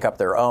 so they make up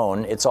their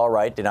own. It's all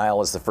right.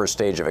 Denial is the first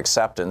stage of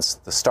acceptance.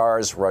 The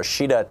stars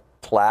Rashida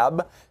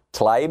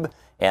Tlaib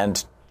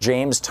and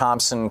James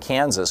Thompson,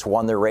 Kansas,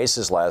 won their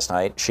races last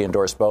night. She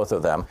endorsed both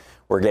of them.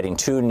 We're getting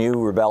two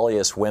new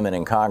rebellious women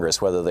in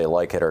Congress, whether they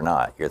like it or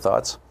not. Your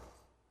thoughts?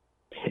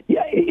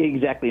 Yeah,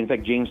 exactly. In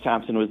fact, James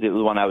Thompson was the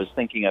one I was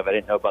thinking of. I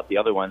didn't know about the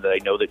other one that I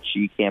know that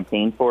she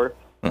campaigned for.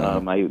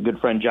 Mm-hmm. My good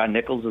friend John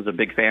Nichols is a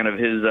big fan of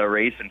his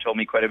race and told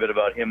me quite a bit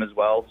about him as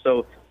well.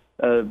 So,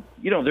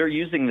 they're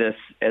using this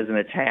as an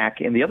attack.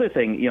 And the other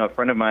thing, a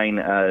friend of mine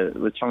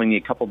was telling me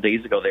a couple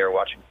days ago they were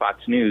watching Fox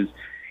News,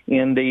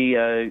 and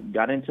they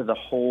got into the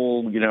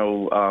whole,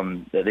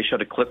 they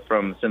showed a clip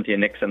from Cynthia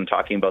Nixon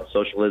talking about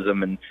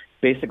socialism, and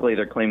basically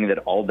they're claiming that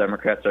all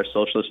Democrats are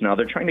socialists now.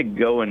 They're trying to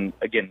go and,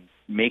 again,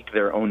 make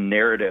their own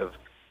narrative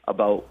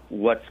about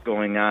what's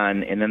going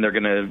on, and then they're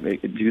going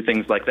to do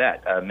things like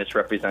that,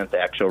 misrepresent the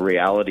actual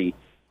reality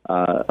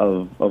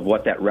of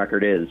what that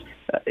record is.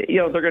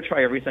 They're going to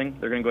try everything.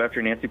 They're going to go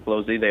after Nancy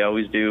Pelosi. They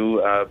always do.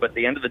 But at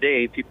the end of the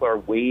day, people are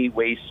way,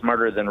 way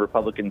smarter than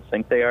Republicans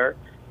think they are.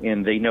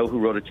 And they know who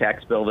wrote a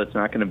tax bill that's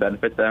not going to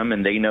benefit them.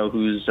 And they know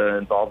who's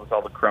involved with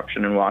all the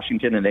corruption in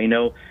Washington. And they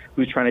know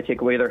who's trying to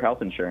take away their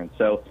health insurance.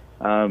 So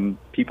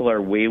people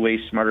are way, way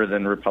smarter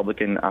than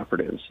Republican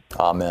operatives.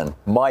 Amen.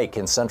 Mike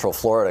in Central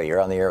Florida, you're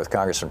on the air with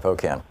Congressman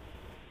Pocan.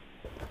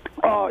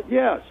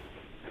 Yes.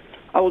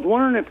 I was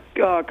wondering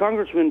if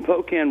Congressman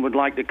Pocan would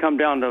like to come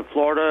down to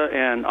Florida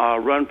and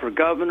run for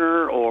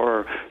governor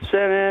or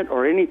Senate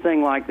or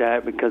anything like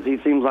that, because he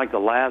seems like the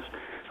last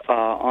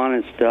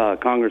honest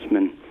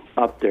congressman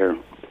up there.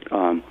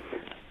 And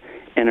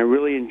I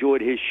really enjoyed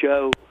his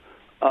show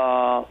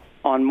on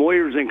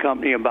Moyers and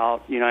Company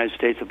about the United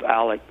States of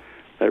ALEC.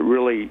 That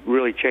really,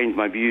 really changed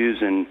my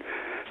views and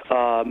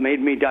made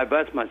me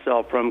divest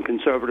myself from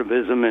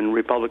conservatism and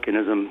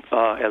republicanism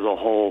as a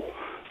whole.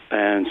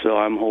 And so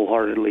I'm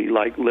wholeheartedly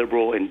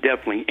liberal and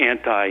definitely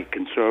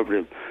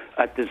anti-conservative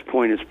at this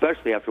point,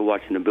 especially after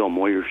watching the Bill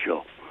Moyers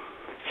show.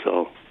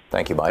 So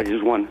thank you, Mike. I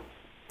just want,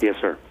 yes,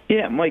 sir.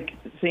 Yeah, Mike,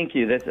 thank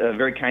you. That's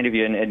very kind of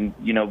you. And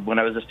when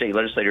I was a state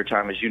legislator,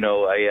 Tom, as you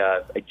know,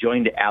 I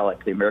joined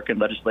ALEC, the American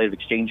Legislative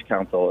Exchange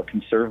Council, a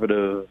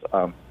conservative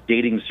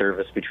dating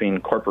service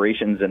between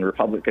corporations and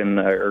Republican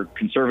or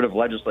conservative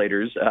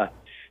legislators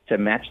to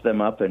match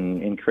them up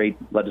and create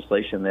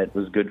legislation that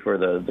was good for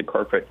the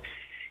corporate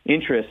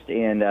interest.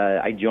 And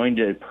I joined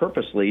it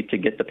purposely to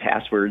get the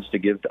passwords to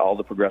give to all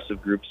the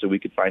progressive groups so we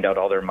could find out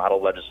all their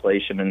model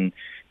legislation,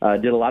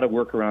 and did a lot of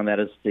work around that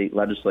as a state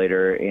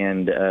legislator.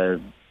 And,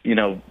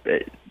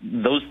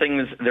 those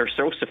things, they're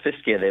so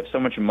sophisticated. They have so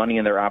much money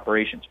in their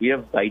operations. We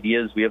have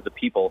ideas, we have the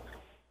people,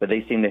 but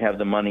they seem to have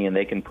the money and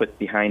they can put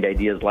behind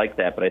ideas like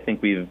that. But I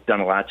think we've done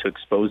a lot to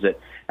expose it.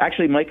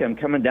 Actually, Mike, I'm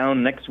coming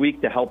down next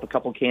week to help a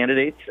couple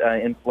candidates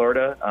in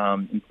Florida,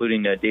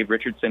 including Dave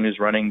Richardson, who's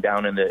running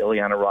down in the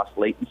Ileana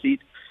Ross-Layton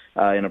seat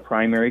in a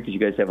primary, because you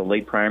guys have a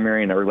late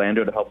primary in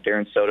Orlando to help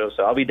Darren Soto.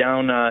 So I'll be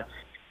down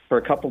for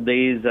a couple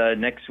days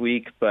next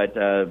week. But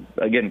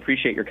again,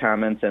 appreciate your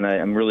comments, and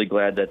I'm really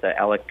glad that the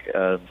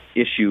ALEC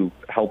issue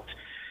helped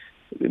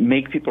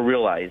make people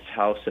realize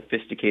how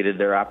sophisticated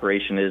their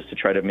operation is to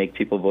try to make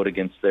people vote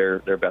against their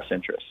best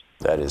interests.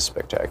 That is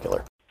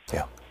spectacular.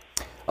 Yeah.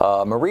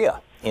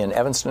 Maria in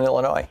Evanston,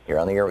 Illinois. You're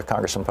on the air with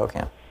Congressman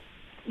Pocan.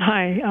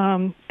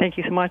 Hi. Thank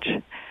you so much,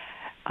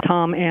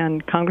 Tom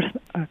and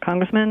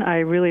Congressman. I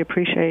really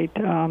appreciate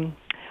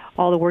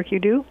all the work you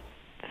do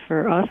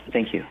for us.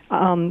 Thank you.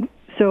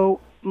 So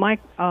my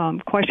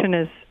question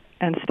is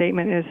and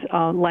statement is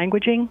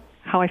languaging.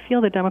 How I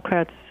feel the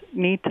Democrats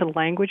need to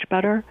language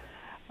better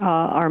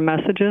our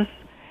messages,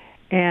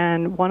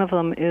 and one of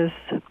them is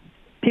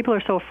people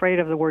are so afraid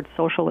of the word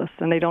socialist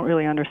and they don't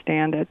really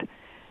understand it.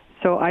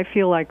 So I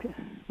feel like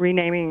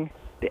renaming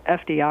the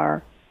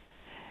FDR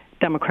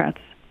Democrats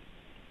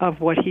of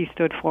what he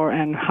stood for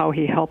and how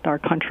he helped our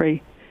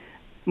country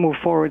move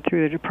forward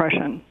through the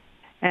Depression.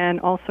 And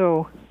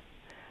also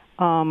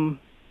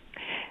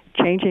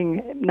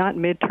changing not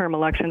midterm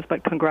elections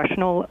but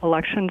congressional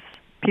elections.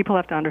 People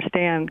have to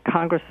understand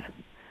Congress,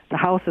 the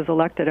House is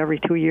elected every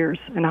 2 years,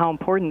 and how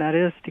important that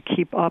is to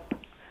keep up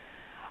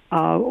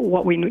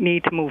what we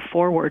need to move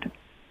forward.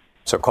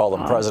 So call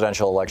them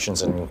presidential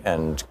elections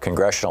and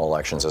congressional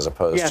elections as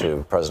opposed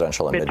to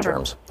presidential and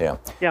midterms.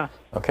 Yeah.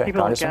 Okay.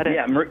 People don't get it.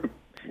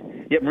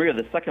 Yeah, Maria,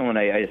 the second one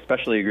I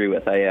especially agree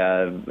with.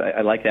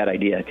 I like that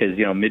idea because,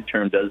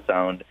 midterm does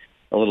sound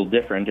a little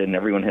different, and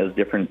everyone has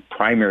different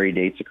primary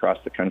dates across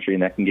the country,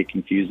 and that can get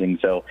confusing.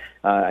 So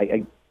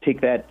I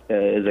take that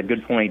as a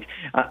good point.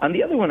 On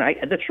the other one,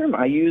 the term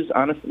I use,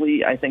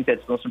 honestly, I think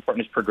that's most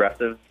important is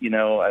progressive. And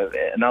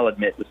I'll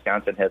admit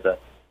Wisconsin has a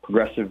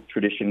progressive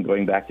tradition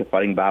going back to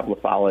fighting Bob La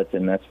Follette,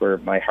 and that's where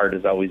my heart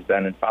has always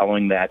been in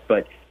following that.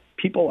 But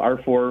people are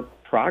for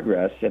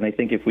progress, and I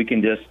think if we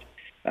can just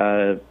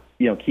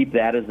keep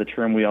that as the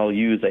term we all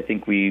use, I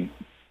think we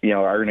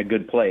are in a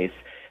good place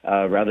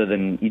rather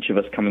than each of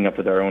us coming up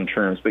with our own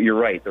terms. But you're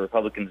right, the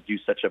Republicans do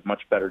such a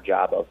much better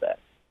job of that.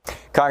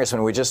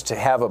 Congressman, we just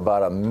have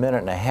about a minute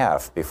and a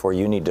half before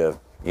you need to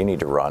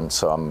run.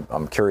 So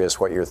I'm curious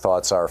what your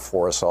thoughts are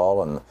for us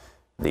all and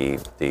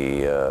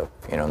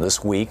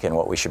this week and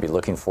what we should be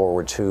looking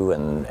forward to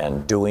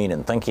and doing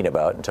and thinking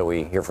about until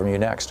we hear from you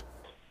next.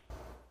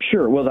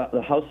 Sure. Well,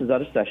 the House is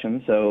out of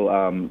session, so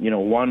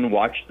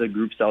watch the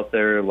groups out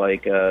there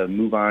like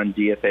Move On,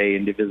 DFA,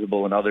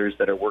 Indivisible, and others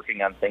that are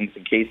working on things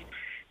in case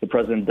the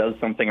president does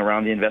something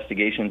around the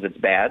investigations that's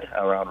bad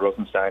around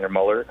Rosenstein or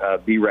Mueller.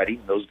 Be ready.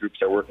 Those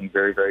groups are working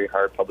very, very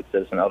hard, Public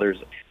Citizen and others,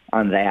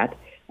 on that.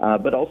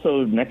 But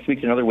also next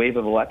week's another wave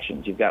of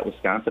elections. You've got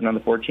Wisconsin on the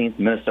 14th,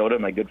 Minnesota.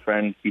 My good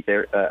friend Keith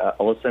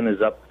Ellison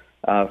is up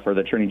for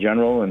the Attorney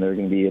General, and there are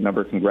going to be a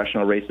number of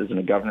congressional races and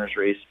a governor's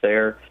race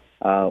there.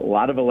 A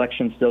lot of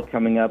elections still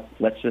coming up.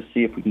 Let's just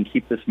see if we can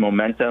keep this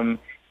momentum.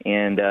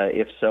 And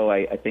if so,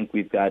 I think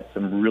we've got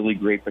some really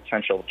great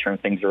potential to turn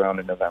things around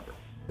in November.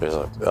 There's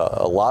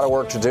a lot of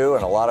work to do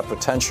and a lot of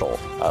potential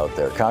out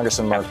there.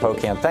 Congressman Mark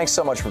Pocan, thanks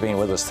so much for being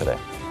with us today.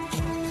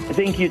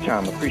 Thank you,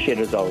 Tom. Appreciate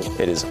it as always.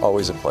 It is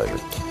always a pleasure.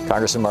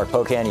 Congressman Mark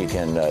Pocan, you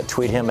can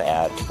tweet him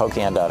at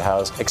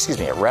pocan.house,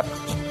 at Rep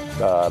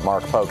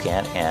Mark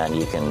Pocan, and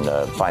you can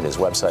find his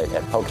website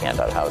at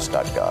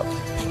pocan.house.gov.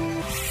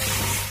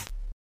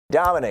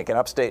 Dominic in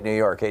upstate New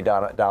York. Hey,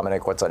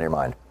 Dominic, what's on your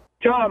mind?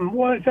 Tom, I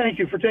want to thank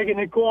you for taking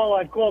the call.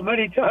 I've called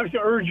many times to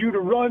urge you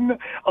to run.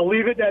 I'll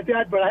leave it at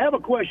that, but I have a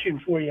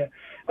question for you.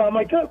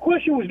 My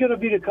question was going to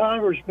be to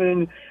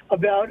Congressman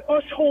about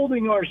us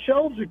holding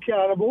ourselves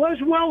accountable as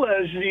well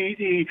as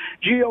the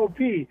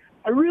GOP.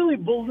 I really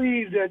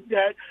believe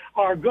that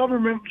our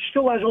government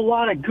still has a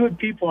lot of good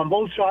people on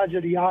both sides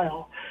of the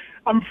aisle.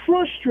 I'm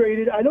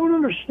frustrated. I don't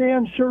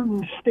understand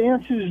certain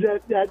stances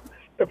that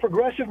the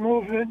progressive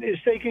movement is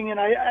taking, and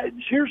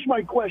here's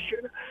my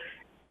question.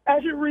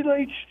 As it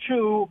relates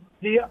to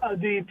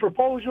the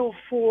proposal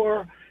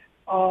for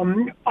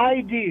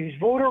IDs,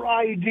 voter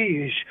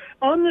IDs,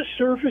 on the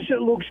surface it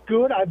looks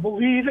good. I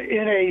believe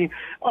in a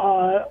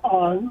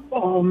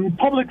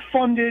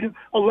public-funded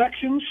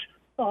elections,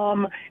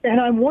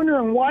 and I'm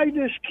wondering why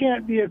this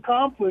can't be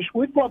accomplished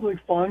with public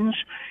funds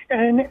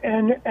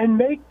and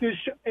make this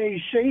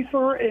a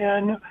safer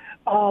and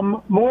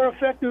more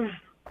effective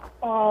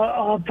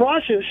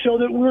process so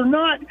that we're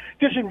not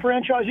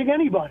disenfranchising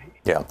anybody.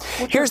 Yeah.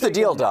 Here's the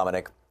deal,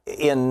 Dominic.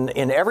 In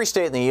every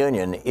state in the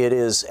union, it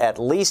is at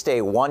least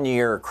a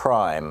 1-year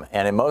crime,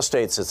 and in most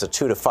states it's a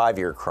 2 to 5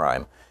 year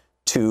crime,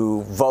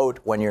 to vote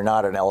when you're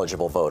not an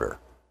eligible voter.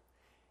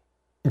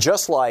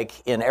 Just like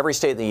in every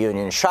state in the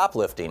union,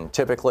 shoplifting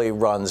typically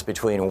runs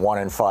between 1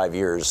 and 5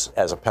 years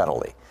as a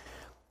penalty.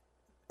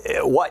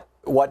 What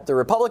the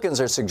Republicans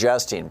are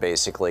suggesting,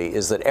 basically,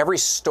 is that every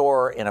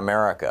store in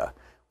America,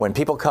 when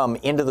people come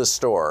into the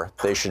store,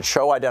 they should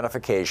show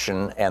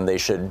identification and they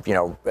should,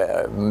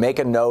 make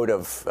a note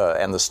of,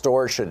 and the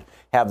store should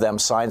have them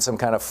sign some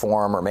kind of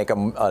form or make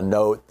a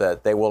note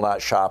that they will not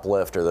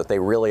shoplift or that they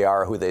really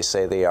are who they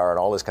say they are and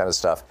all this kind of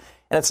stuff.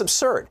 And it's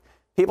absurd.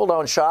 People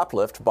don't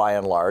shoplift by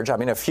and large. I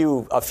mean, a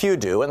few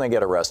do, and they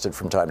get arrested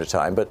from time to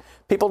time. But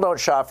people don't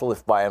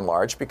shoplift by and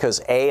large because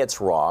A,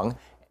 it's wrong.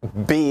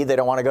 B, they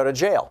don't want to go to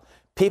jail.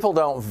 People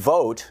don't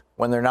vote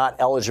when they're not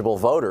eligible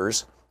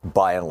voters,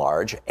 by and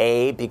large,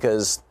 A,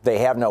 because they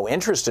have no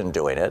interest in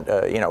doing it.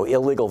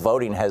 Illegal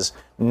voting has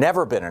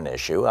never been an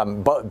issue.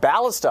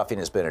 Ballot stuffing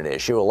has been an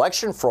issue.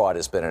 Election fraud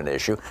has been an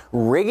issue.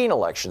 Rigging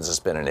elections has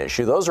been an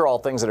issue. Those are all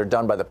things that are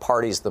done by the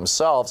parties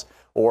themselves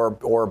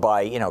or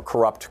by,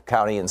 corrupt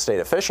county and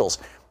state officials.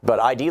 But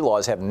ID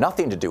laws have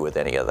nothing to do with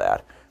any of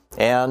that.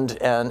 And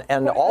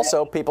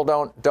also people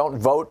don't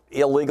vote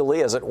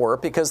illegally, as it were,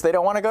 because they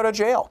don't want to go to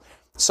jail.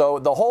 So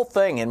the whole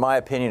thing, in my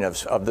opinion,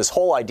 of this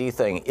whole ID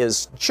thing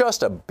is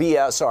just a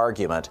BS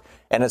argument,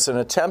 and it's an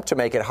attempt to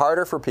make it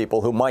harder for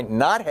people who might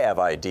not have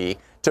ID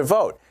to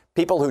vote.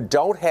 People who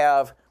don't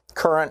have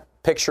current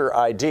picture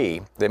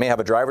ID, they may have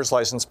a driver's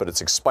license, but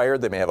it's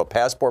expired. They may have a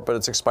passport, but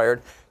it's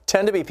expired,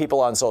 tend to be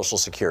people on Social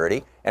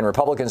Security, and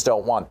Republicans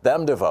don't want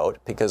them to vote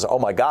because, oh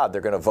my God,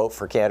 they're going to vote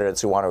for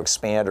candidates who want to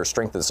expand or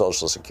strengthen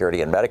Social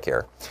Security and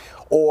Medicare.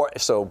 Or,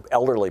 so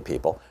elderly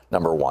people,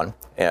 number one,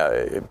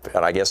 and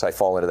I guess I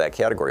fall into that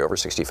category, over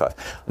 65.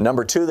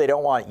 Number two, they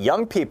don't want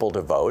young people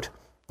to vote,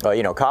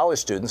 college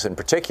students in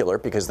particular,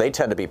 because they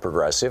tend to be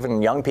progressive,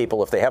 and young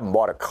people, if they haven't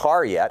bought a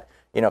car yet,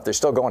 if they're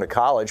still going to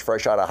college,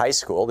 fresh out of high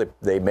school,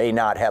 they may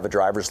not have a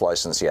driver's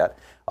license yet,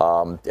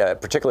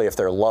 particularly if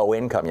they're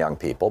low-income young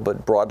people.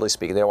 But broadly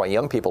speaking, they don't want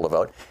young people to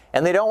vote.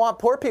 And they don't want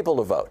poor people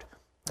to vote,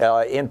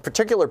 in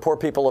particular poor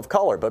people of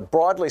color. But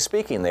broadly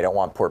speaking, they don't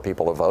want poor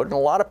people to vote. And a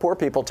lot of poor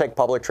people take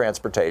public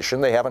transportation.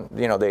 They haven't,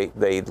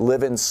 they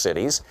live in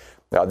cities.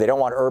 They don't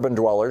want urban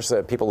dwellers,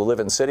 people who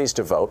live in cities,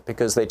 to vote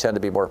because they tend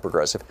to be more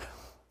progressive.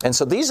 And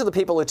so these are the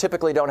people who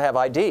typically don't have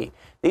ID.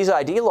 These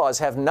ID laws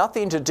have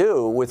nothing to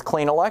do with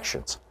clean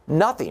elections.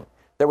 Nothing.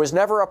 There was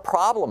never a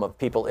problem of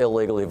people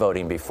illegally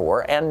voting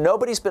before, and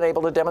nobody's been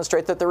able to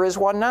demonstrate that there is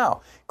one now.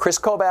 Chris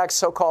Kobach's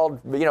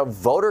so-called,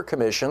 voter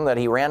commission that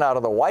he ran out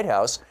of the White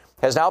House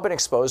has now been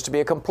exposed to be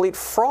a complete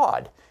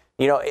fraud.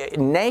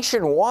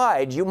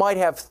 Nationwide, you might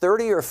have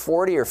 30 or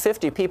 40 or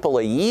 50 people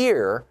a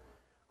year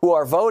who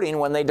are voting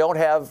when they're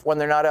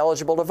not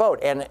eligible to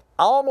vote. And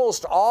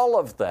almost all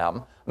of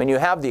them, you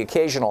have the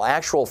occasional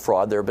actual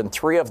fraud. There have been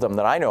 3 of them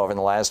that I know of in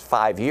the last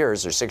 5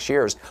 years or 6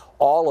 years.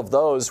 All of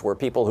those were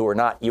people who were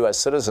not U.S.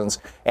 citizens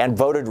and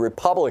voted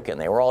Republican.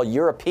 They were all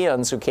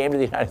Europeans who came to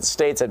the United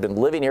States, had been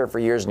living here for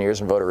years and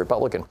years and voted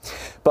Republican.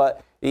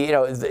 But,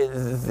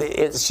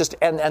 it's just,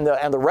 and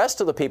the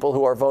rest of the people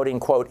who are voting,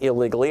 quote,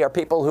 illegally are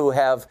people who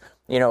have,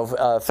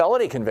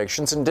 felony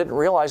convictions and didn't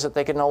realize that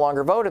they could no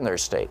longer vote in their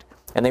state.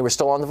 And they were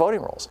still on the voting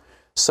rolls.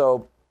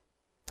 So,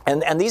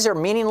 and these are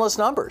meaningless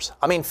numbers.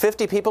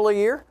 50 people a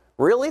year?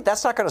 Really?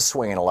 That's not going to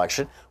swing an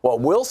election.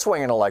 What will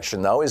swing an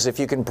election, though, is if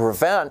you can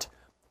prevent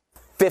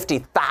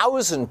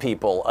 50,000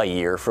 people a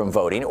year from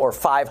voting or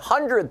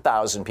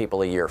 500,000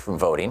 people a year from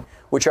voting,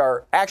 which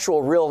are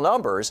actual real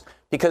numbers,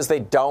 because they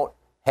don't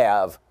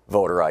have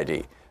voter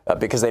ID.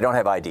 Because they don't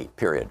have ID,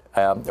 period,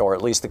 or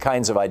at least the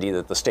kinds of ID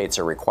that the states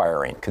are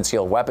requiring.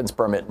 Concealed weapons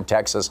permit in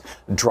Texas,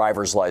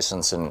 driver's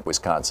license in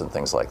Wisconsin,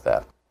 things like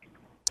that.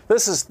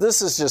 This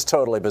is just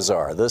totally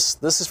bizarre. This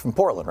is from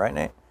Portland, right,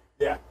 Nate?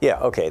 Yeah. Yeah,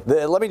 okay.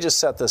 Let me just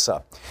set this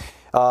up.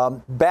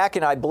 Back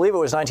in, I believe it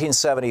was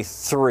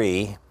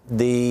 1973,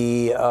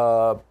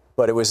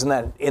 but it was in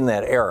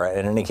that era,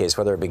 in any case,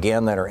 whether it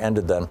began then or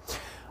ended then,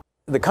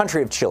 the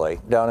country of Chile,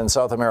 down in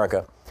South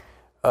America,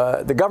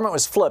 the government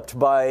was flipped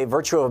by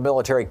virtue of a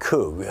military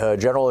coup.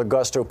 General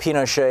Augusto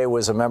Pinochet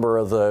was a member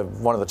of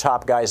one of the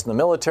top guys in the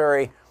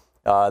military.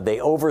 They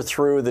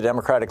overthrew the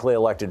democratically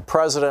elected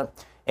president,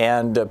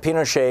 and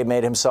Pinochet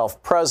made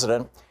himself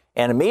president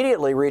and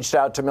immediately reached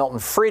out to Milton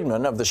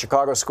Friedman of the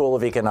Chicago School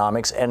of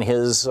Economics and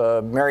his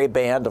merry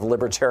band of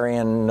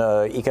libertarian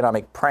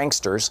economic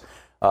pranksters,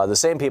 the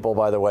same people,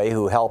 by the way,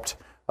 who helped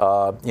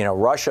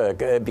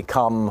Russia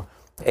become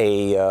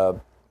a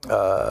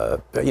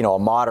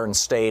modern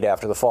state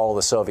after the fall of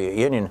the Soviet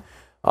Union.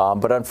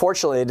 But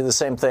unfortunately, they did the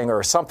same thing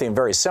or something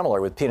very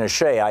similar with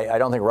Pinochet. I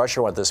don't think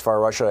Russia went this far.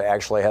 Russia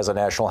actually has a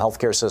national health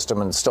care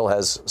system and still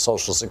has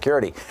Social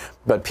Security.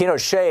 But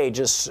Pinochet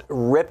just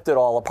ripped it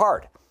all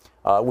apart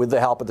with the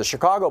help of the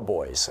Chicago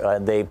boys.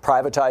 They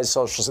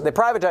privatized they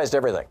privatized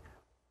everything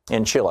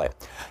in Chile.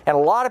 And a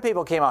lot of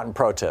people came out and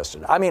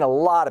protested. A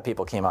lot of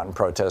people came out and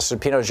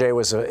protested. Pinochet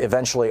was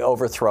eventually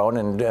overthrown,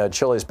 and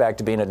Chile's back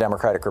to being a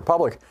democratic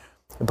republic.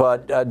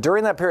 But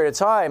during that period of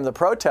time, the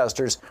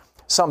protesters,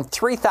 some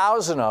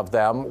 3,000 of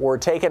them were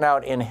taken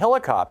out in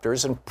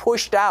helicopters and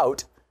pushed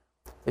out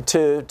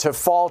to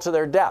fall to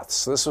their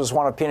deaths. This was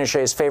one of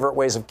Pinochet's favorite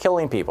ways of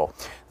killing people.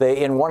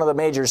 In one of the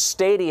major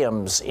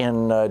stadiums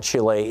in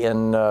Chile,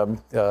 in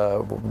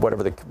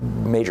whatever the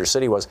major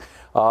city was,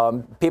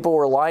 people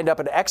were lined up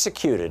and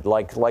executed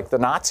like the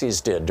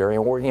Nazis did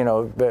during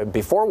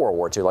before World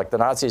War II, like the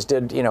Nazis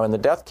did in the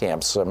death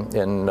camps,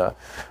 in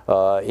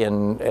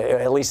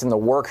at least in the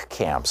work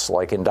camps,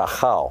 like in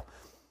Dachau.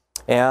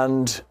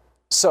 And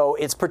so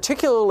it's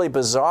particularly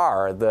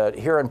bizarre that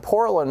here in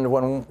Portland,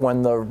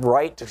 when the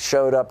right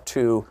showed up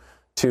to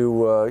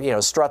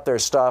strut their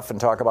stuff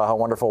and talk about how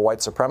wonderful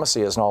white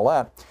supremacy is and all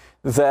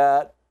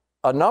that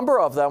a number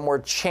of them were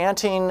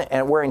chanting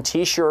and wearing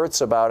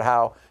T-shirts about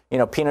how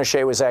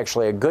Pinochet was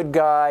actually a good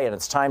guy and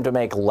it's time to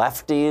make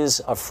lefties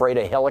afraid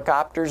of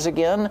helicopters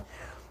again.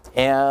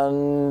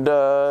 And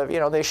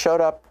they showed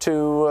up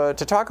to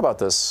talk about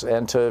this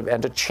and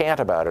to chant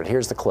about it.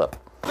 Here's the clip.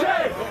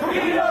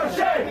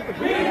 Pinochet!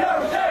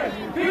 Pinochet!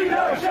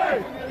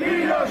 Pinochet!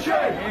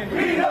 Pinochet!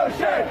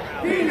 Pinochet!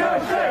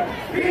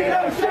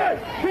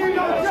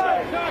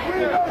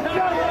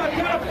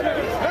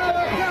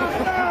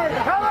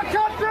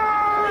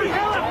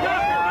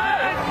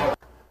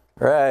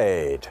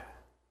 Right.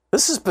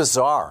 This is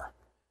bizarre.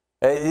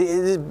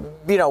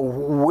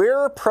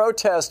 We're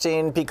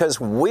protesting because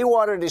we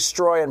want to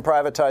destroy and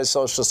privatize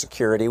Social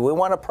Security. We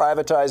want to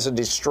privatize and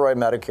destroy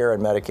Medicare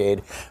and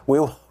Medicaid.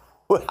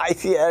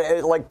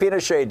 Like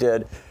Pinochet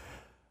did.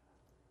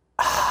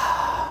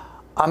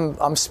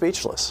 I'm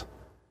speechless.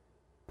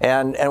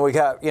 And we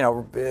got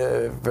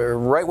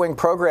right-wing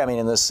programming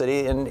in this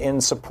city in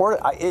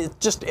support. It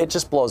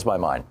just blows my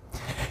mind.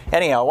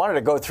 Anyhow, I wanted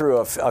to go through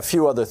a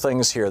few other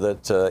things here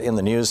that in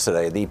the news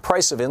today. The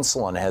price of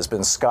insulin has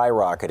been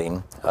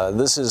skyrocketing.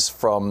 This is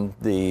from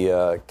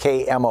the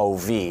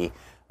KMOV,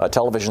 a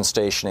television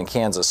station in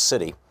Kansas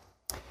City,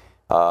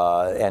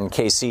 and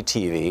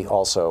KCTV,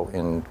 also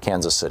in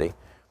Kansas City.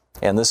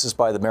 And this is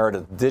by the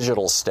Meredith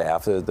Digital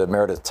staff, the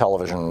Meredith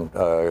Television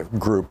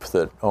group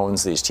that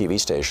owns these TV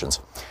stations.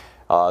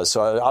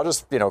 So I'll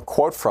just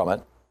quote from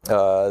it.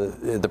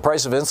 The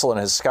price of insulin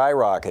has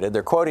skyrocketed.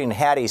 They're quoting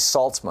Hattie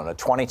Saltzman, a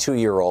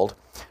 22-year-old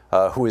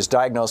who was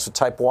diagnosed with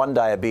type 1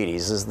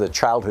 diabetes. This is the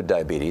childhood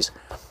diabetes.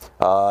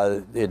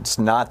 It's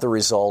not the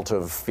result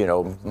of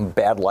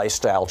bad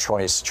lifestyle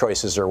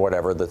choices or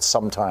whatever that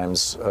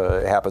sometimes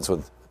happens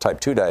with type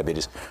 2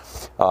 diabetes.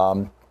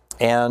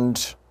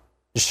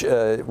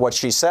 What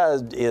she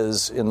said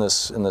is in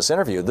this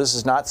interview, this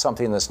is not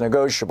something that's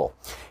negotiable.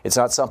 It's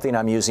not something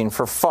I'm using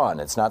for fun.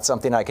 It's not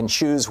something I can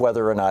choose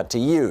whether or not to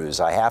use.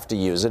 I have to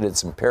use it.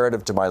 It's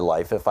imperative to my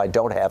life. If I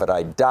don't have it,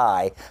 I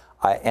die,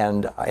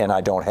 and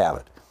I don't have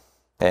it.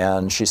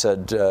 And she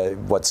said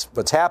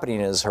what's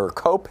happening is her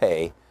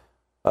copay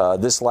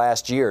this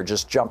last year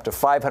just jumped to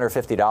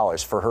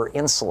 $550 for her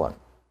insulin.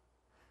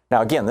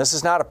 Now, again, this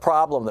is not a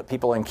problem that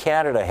people in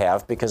Canada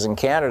have, because in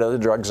Canada, the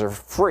drugs are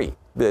free.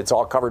 It's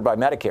all covered by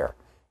Medicare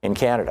in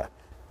Canada,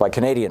 by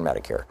Canadian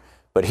Medicare.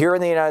 But here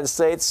in the United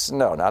States,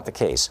 no, not the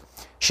case.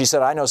 She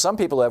said, I know some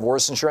people who have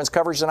worse insurance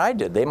coverage than I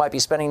did. They might be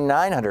spending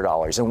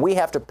 $900, and we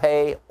have to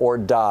pay or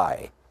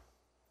die.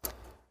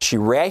 She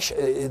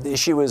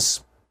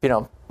was, a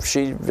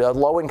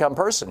low-income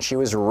person. She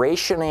was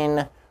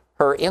rationing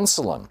her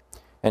insulin.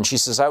 And she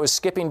says, I was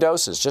skipping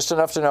doses, just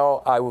enough to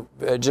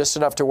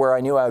where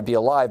I knew I would be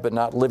alive, but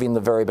not living the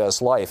very best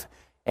life.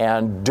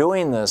 And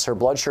doing this, her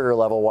blood sugar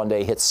level one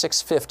day hit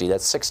 650.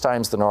 That's 6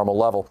 times the normal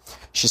level.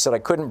 She said, I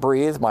couldn't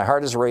breathe. My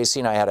heart is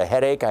racing. I had a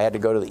headache. I had to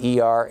go to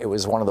the ER. It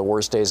was one of the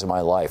worst days of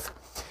my life.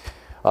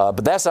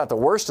 But that's not the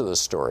worst of the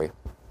story.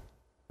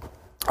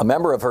 A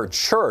member of her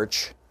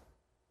church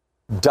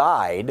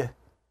died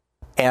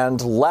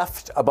and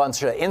left a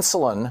bunch of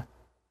insulin.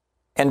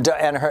 And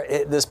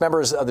this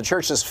member of the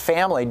church's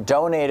family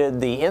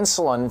donated the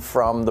insulin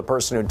from the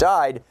person who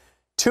died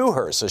to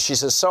her. So she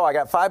says, I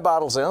got 5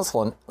 bottles of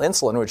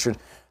insulin, which would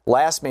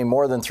last me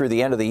more than through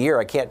the end of the year.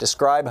 I can't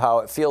describe how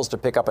it feels to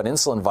pick up an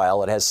insulin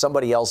vial that has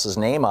somebody else's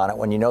name on it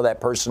when you know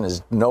that person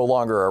is no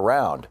longer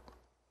around.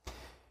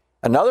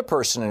 Another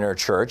person in her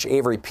church,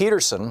 Avery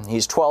Peterson,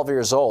 he's 12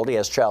 years old. He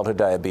has childhood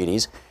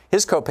diabetes.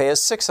 His copay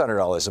is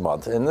 $600 a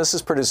month. And this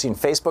is producing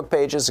Facebook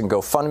pages and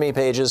GoFundMe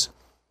pages.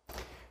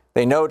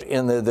 They note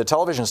in the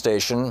television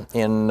station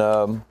in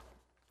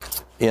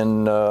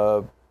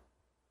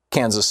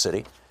Kansas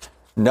City,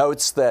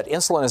 notes that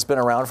insulin has been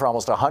around for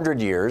almost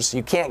 100 years.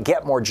 You can't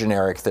get more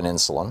generic than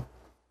insulin.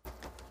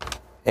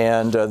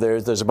 And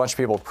there's a bunch of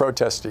people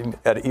protesting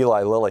at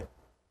Eli Lilly.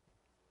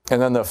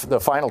 And then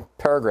the final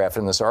paragraph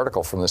in this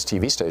article from this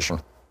TV station.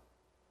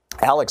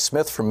 Alex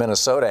Smith from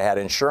Minnesota had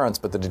insurance,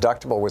 but the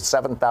deductible was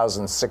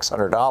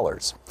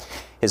 $7,600.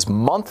 His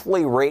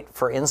monthly rate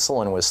for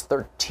insulin was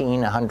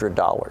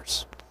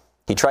 $1,300.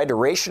 He tried to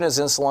ration his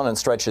insulin and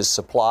stretch his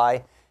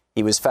supply.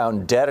 He was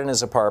found dead in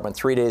his apartment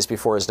 3 days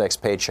before his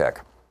next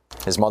paycheck.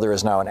 His mother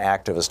is now an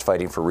activist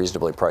fighting for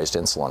reasonably priced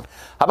insulin.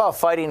 How about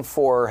fighting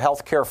for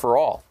health care for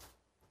all?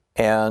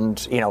 And,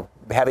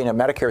 having a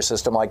Medicare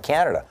system like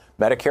Canada,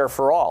 Medicare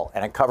for all,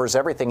 and it covers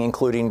everything,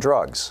 including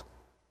drugs.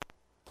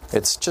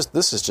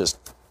 This is just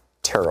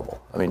terrible.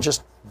 I mean,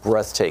 just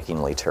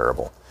breathtakingly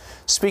terrible.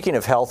 Speaking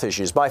of health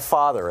issues, my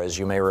father, as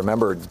you may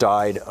remember,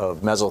 died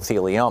of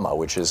mesothelioma,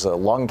 which is a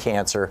lung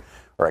cancer,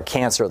 or a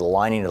cancer of the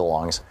lining of the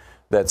lungs,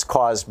 that's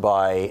caused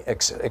by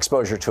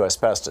exposure to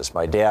asbestos.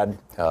 My dad,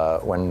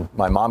 when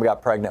my mom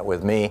got pregnant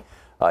with me,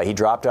 he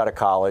dropped out of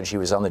college. He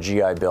was on the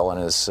GI Bill,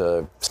 and it was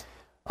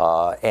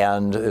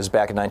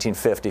back in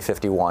 1950,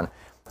 51.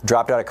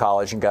 Dropped out of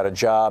college and got a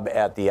job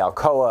at the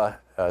Alcoa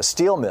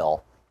steel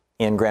mill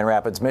in Grand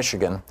Rapids,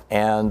 Michigan.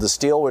 And the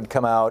steel would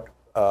come out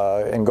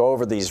and go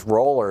over these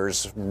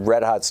rollers,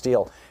 red hot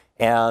steel,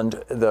 and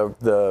the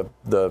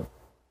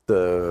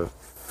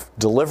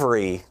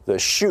delivery, the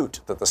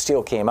chute that the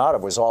steel came out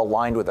of was all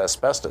lined with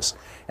asbestos.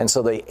 And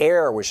so the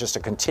air was just a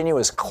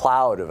continuous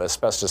cloud of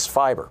asbestos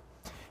fiber.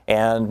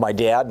 And my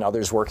dad and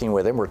others working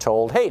with him were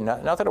told, hey,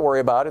 nothing to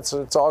worry about.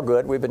 It's all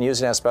good. We've been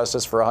using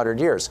asbestos for 100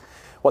 years.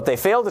 What they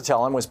failed to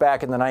tell him was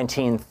back in the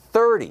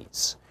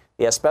 1930s,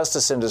 the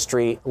asbestos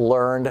industry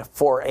learned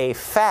for a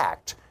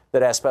fact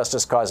that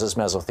asbestos causes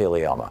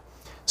mesothelioma.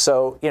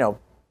 So,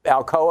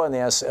 Alcoa and the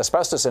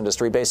asbestos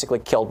industry basically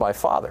killed my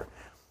father.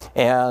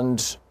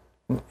 And,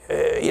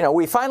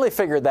 we finally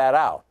figured that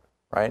out,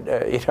 right?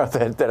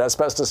 That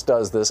asbestos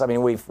does this. I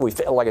mean, we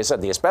like I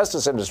said, the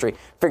asbestos industry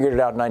figured it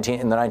out in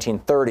the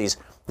 1930s.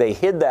 They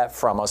hid that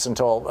from us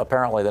until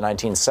apparently the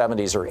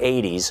 1970s or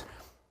 80s.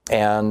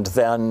 And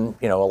then,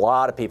 a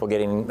lot of people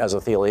getting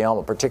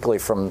mesothelioma, particularly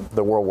from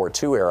the World War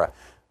II era.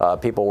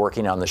 People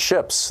working on the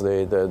ships,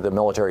 the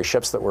military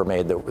ships that were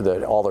made,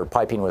 that all their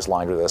piping was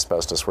lined with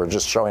asbestos, were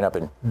just showing up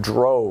in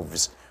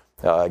droves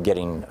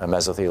getting a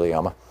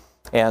mesothelioma.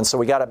 And so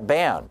we got it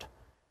banned.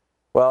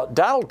 Well,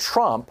 Donald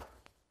Trump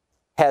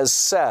has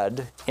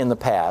said in the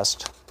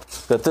past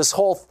that this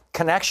whole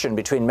connection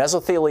between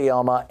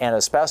mesothelioma and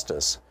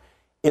asbestos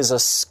is a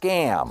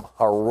scam,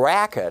 a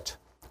racket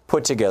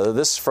put together.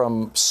 This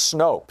from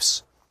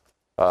Snopes.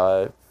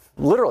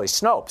 Literally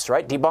Snopes,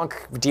 right?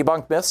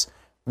 Debunk myths.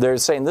 They're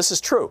saying this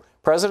is true.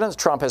 President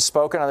Trump has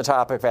spoken on the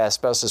topic of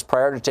asbestos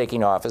prior to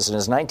taking office. In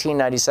his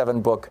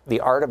 1997 book,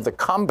 The Art of the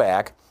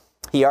Comeback,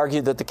 he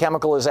argued that the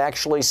chemical is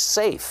actually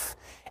safe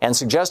and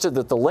suggested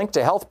that the link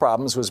to health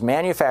problems was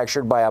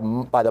manufactured by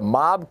the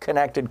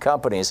mob-connected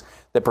companies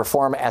that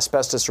perform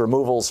asbestos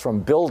removals from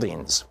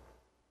buildings.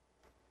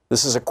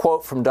 This is a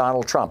quote from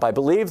Donald Trump. I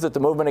believe that the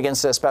movement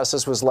against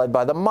asbestos was led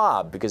by the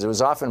mob because it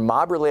was often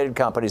mob-related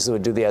companies that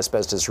would do the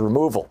asbestos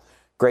removal.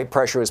 Great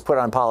pressure was put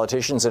on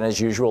politicians, and as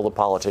usual, the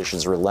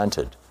politicians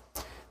relented.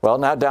 Well,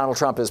 now Donald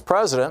Trump is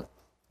president,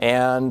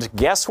 and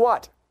guess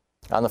what?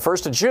 On the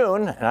 1st of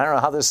June, and I don't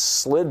know how this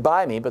slid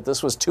by me, but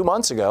this was 2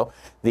 months ago,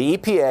 the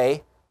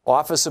EPA,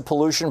 Office of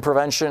Pollution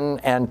Prevention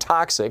and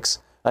Toxics,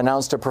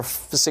 announced a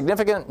proposed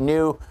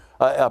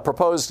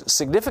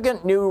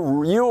significant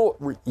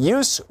new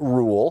use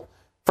rule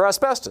for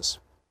asbestos.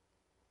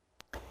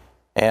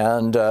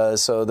 And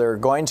so they're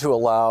going to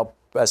allow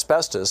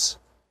asbestos.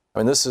 I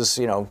mean, this is,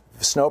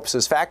 Snopes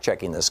is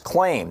fact-checking this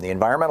claim. The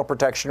Environmental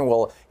Protection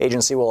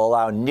Agency will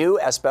allow new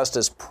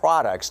asbestos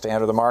products to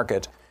enter the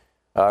market.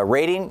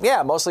 Rating,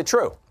 yeah, mostly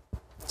true.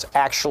 It's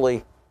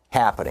actually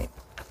happening.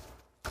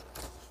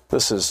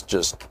 This is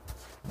just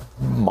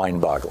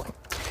mind-boggling.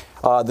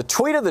 The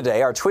tweet of the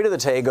day, our tweet of the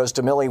day goes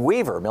to Millie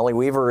Weaver. Millie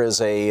Weaver is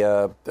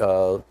a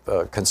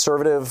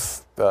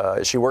conservative.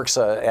 She works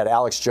at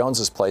Alex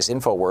Jones's place,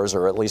 InfoWars,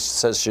 or at least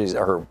says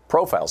her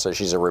profile says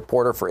she's a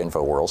reporter for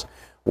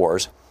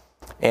InfoWars.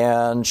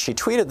 And she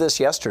tweeted this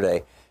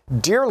yesterday.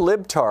 Dear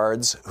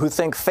libtards who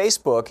think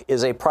Facebook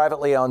is a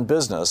privately owned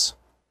business.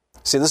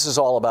 See, this is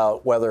all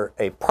about whether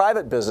a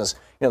private business,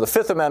 the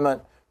Fifth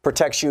Amendment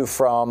protects you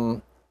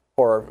from,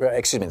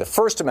 the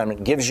First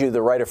Amendment gives you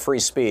the right of free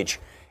speech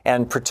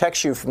and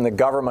protects you from the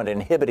government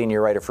inhibiting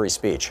your right of free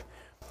speech.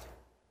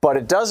 But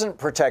it doesn't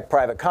protect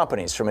private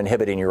companies from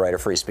inhibiting your right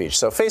of free speech.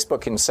 So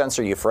Facebook can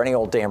censor you for any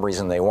old damn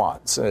reason they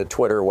want,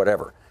 Twitter,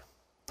 whatever.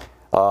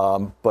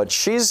 But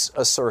she's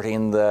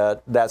asserting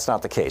that that's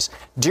not the case.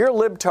 Dear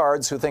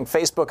libtards who think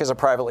Facebook is a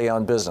privately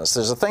owned business,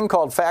 there's a thing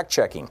called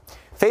fact-checking.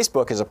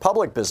 Facebook is a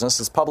public business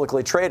that's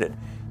publicly traded.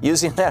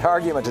 Using that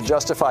argument to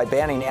justify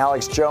banning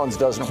Alex Jones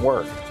doesn't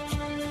work.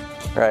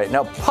 Right.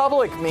 Now,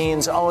 public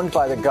means owned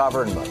by the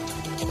government.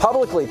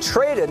 Publicly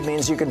traded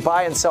means you can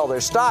buy and sell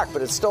their stock,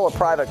 but it's still a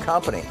private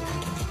company.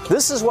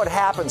 This is what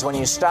happens when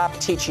you stop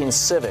teaching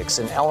civics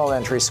in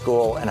elementary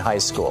school and high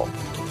school.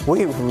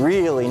 We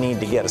really need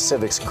to get a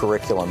civics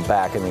curriculum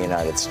back in the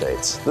United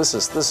States. This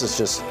is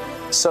just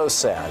so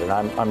sad, and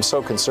I'm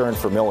so concerned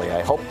for Millie.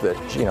 I hope that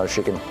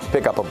she can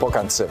pick up a book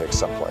on civics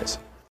someplace.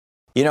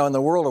 In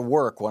the world of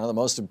work, one of the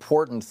most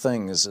important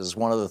things is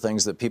one of the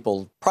things that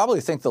people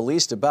probably think the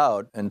least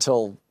about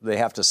until they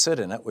have to sit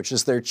in it, which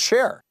is their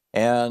chair.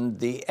 And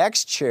the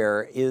X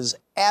chair is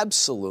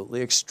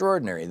absolutely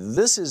extraordinary.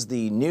 This is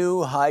the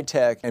new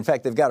high-tech. In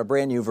fact, they've got a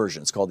brand new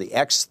version. It's called the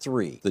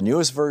X3, the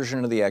newest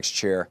version of the X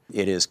chair.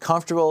 It is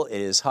comfortable,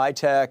 it is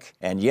high-tech,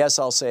 and yes,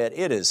 I'll say it,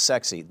 it is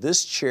sexy.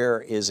 This chair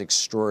is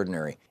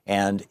extraordinary,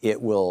 and it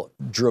will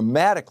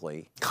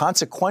dramatically,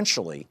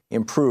 consequentially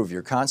improve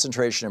your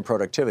concentration and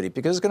productivity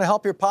because it's going to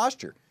help your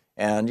posture.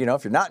 And,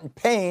 if you're not in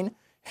pain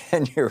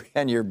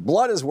and your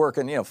blood is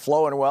working,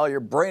 flowing well, your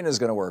brain is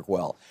going to work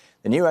well.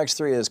 The new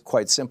X3 is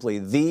quite simply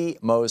the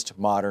most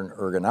modern,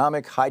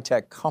 ergonomic,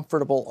 high-tech,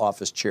 comfortable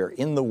office chair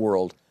in the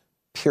world,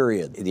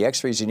 period. The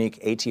X3's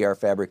unique ATR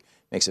fabric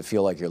makes it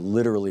feel like you're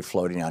literally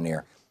floating on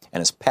air.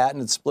 And its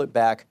patented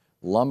split-back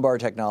lumbar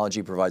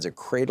technology provides a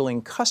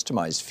cradling,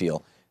 customized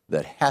feel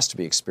that has to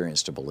be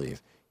experienced to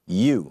believe.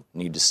 You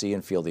need to see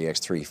and feel the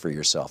X3 for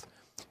yourself.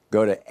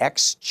 Go to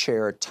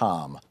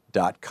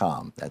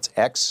xchairtom.com. That's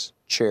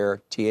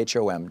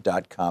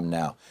xchairtom.com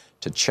now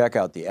to check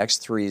out the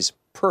X3's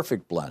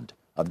perfect blend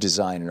of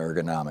design and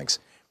ergonomics.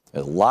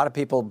 There's a lot of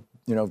people,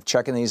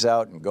 checking these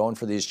out and going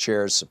for these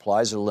chairs.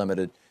 Supplies are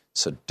limited,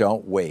 so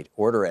don't wait.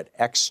 Order at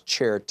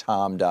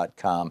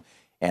xchairtom.com,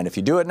 and if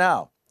you do it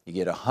now, you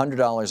get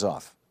 $100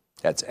 off.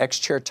 That's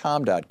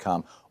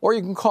xchairtom.com, or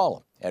you can call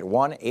them at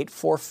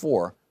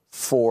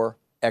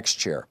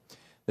 1-844-4XChair.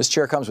 This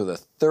chair comes with a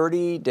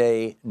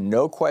 30-day,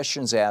 no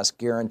questions asked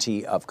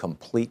guarantee of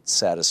complete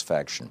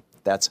satisfaction.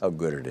 That's how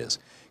good it is.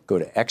 Go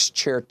to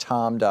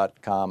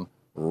xchairtom.com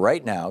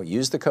right now.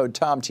 Use the code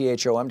TOM,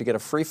 T-H-O-M, to get a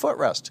free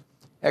footrest.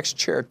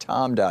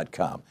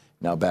 xchairtom.com.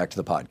 Now back to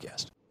the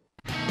podcast.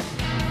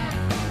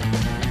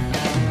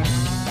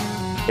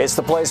 It's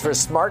the place where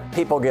smart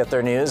people get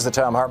their news, the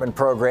Thom Hartmann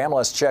Program.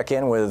 Let's check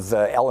in with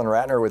Ellen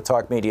Rattner with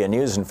Talk Media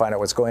News and find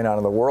out what's going on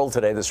in the world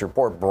today. This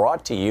report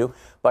brought to you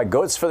by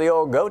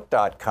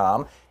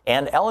goatsfortheoldgoat.com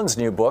and Ellen's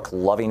new book,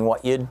 Loving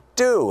What You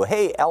Do.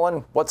 Hey,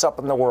 Ellen, what's up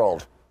in the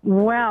world?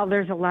 Well,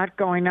 there's a lot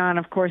going on,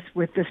 of course,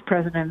 with this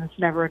president. It's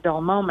never a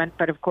dull moment,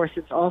 but of course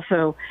it's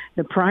also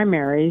the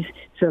primaries,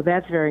 so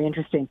that's very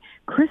interesting.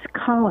 Chris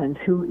Collins,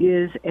 who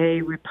is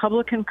a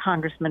Republican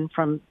congressman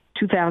from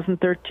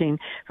 2013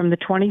 from the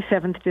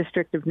 27th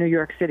District of New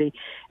York State,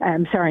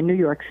 and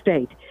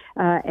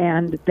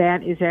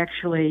that is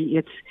actually,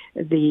 it's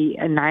the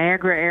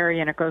Niagara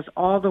area, and it goes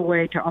all the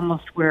way to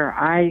almost where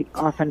I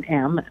often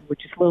am,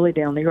 which is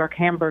Lilydale, New York,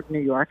 Hamburg, New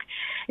York,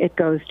 it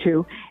goes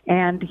to,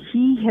 and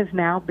he has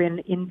now been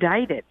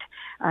indicted.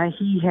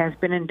 He has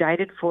been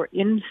indicted for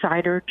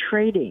insider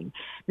trading.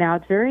 Now,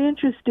 it's very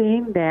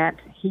interesting that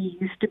he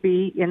used to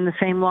be in the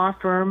same law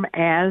firm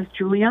as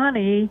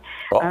Giuliani,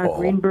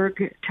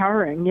 Greenberg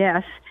Tarring,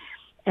 yes.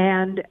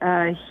 And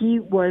he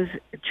was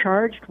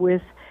charged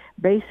with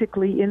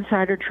basically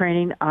insider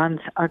trading on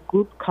a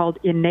group called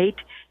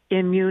Innate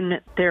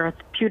Immune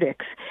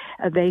Therapeutics.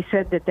 They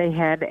said that they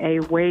had a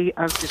way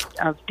of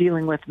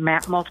dealing with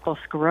multiple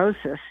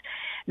sclerosis.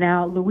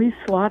 Now, Louise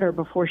Slaughter,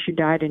 before she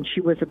died, and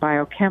she was a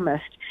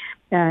biochemist,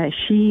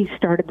 she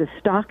started the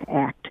Stock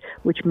Act,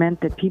 which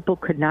meant that people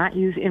could not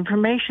use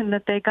information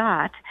that they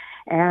got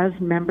as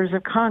members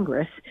of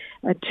Congress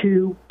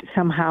to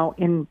somehow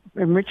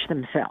enrich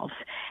themselves.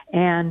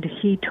 And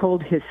he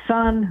told his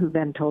son, who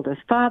then told his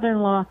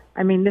father-in-law.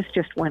 I mean, this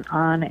just went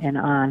on.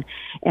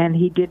 And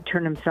he did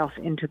turn himself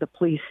into the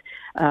police,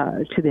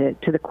 to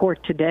the court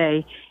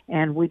today,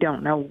 and we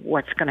don't know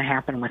what's going to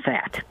happen with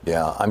that.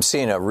 Yeah, I'm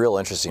seeing a real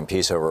interesting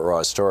piece over at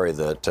Raw Story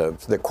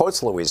that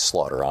quotes Louise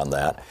Slaughter on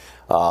that,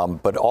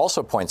 but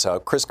also points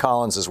out Chris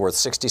Collins is worth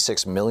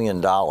 $66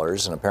 million,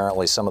 and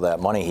apparently some of that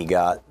money he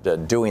got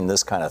doing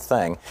this kind of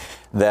thing.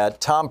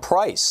 That Tom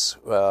Price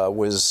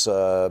was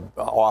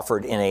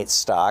offered Innate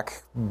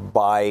stock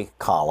by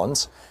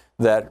Collins.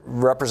 That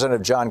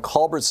Representative John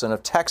Culbertson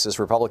of Texas,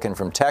 Republican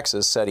from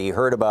Texas, said he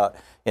heard about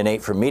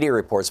Innate from media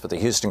reports, but the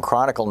Houston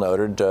Chronicle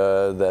noted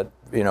that,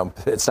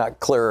 it's not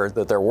clear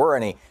that there were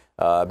any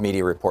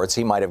media reports.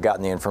 He might have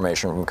gotten the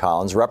information from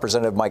Collins.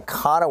 Representative Mike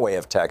Conaway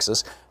of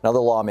Texas, another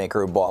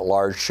lawmaker who bought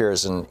large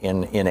shares in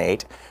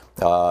Innate.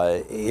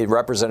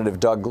 Representative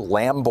Doug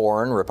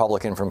Lamborn,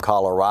 Republican from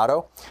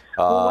Colorado.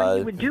 Well, what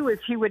he would do is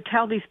he would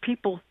tell these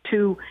people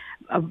to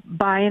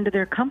buy into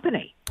their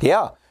company.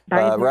 Yeah.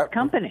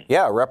 Company.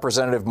 Yeah,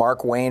 Representative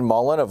Mark Wayne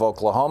Mullen of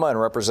Oklahoma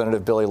and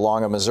Representative Billy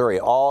Long of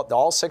Missouri.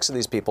 All six of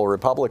these people are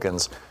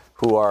Republicans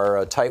who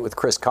are tight with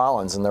Chris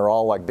Collins, and they're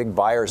all like big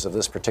buyers of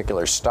this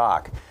particular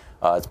stock.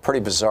 It's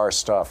pretty bizarre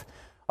stuff.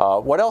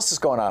 What else is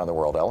going on in the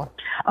world, Ellen?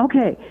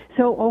 Okay,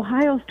 so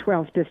Ohio's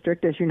 12th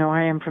district, as you know,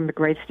 I am from the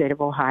great state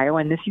of Ohio,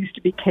 and this used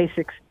to be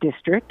Kasich's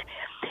district.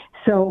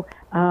 So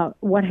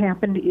what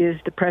happened is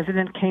the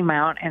president came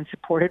out and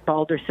supported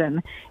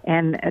Balderson,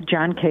 and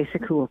John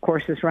Kasich, who, of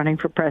course, is running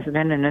for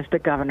president and is the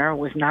governor,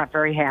 was not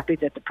very happy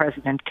that the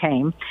president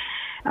came.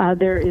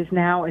 There is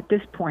now, at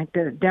this point,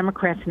 the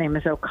Democrat's name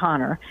is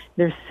O'Connor.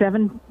 There's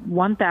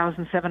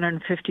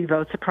 1,750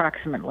 votes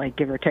approximately,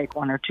 give or take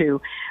one or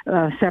two,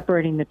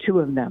 separating the two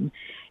of them.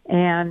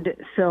 And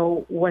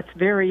so what's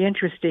very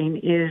interesting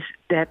is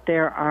that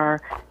there are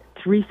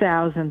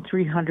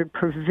 3,300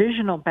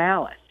 provisional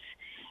ballots.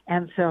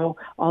 And so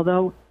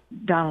although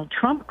Donald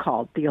Trump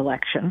called the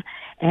election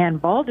and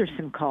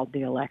Balderson called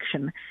the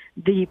election,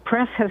 the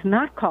press has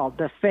not called,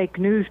 the fake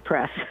news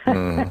press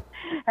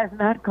has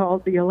not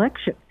called the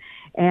election.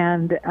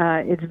 And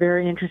it's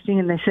very interesting.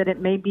 And they said it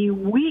may be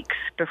weeks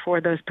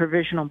before those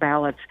provisional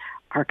ballots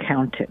are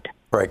counted.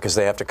 Right, because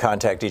they have to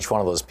contact each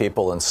one of those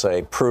people and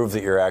say, prove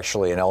that you're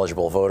actually an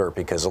eligible voter,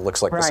 because it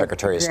looks like the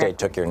Secretary of State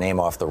took your name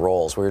off the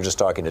rolls. We were just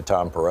talking to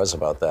Tom Perez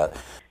about that.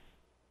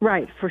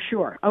 Right, for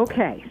sure.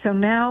 Okay, so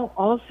now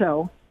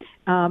also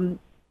the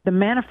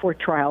Manafort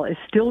trial is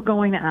still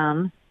going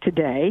on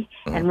today,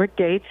 and Rick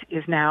Gates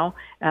is now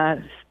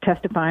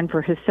testifying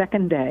for his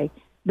second day.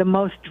 The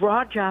most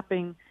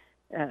jaw-dropping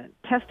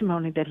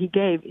testimony that he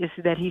gave is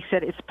that he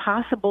said it's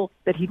possible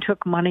that he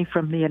took money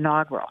from the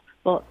inaugural.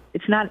 Well,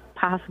 it's not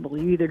possible.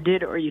 You either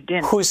did or you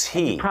didn't. Who's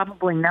he? You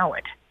probably know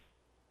it.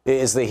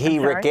 Is the he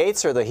Rick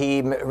Gates or the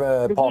he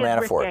Paul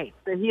Manafort? Rick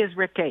Gates. He is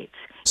Rick Gates.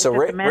 So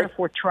the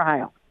Manafort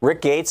trial.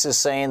 Rick Gates is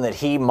saying that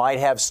he might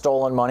have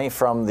stolen money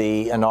from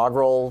the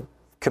inaugural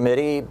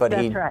committee, but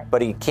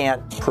but he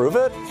can't prove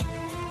it?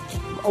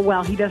 Oh,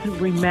 well, he doesn't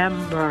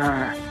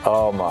remember.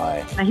 Oh,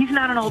 my. Now, he's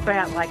not an old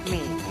bat like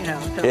me, so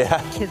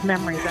his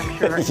memories, I'm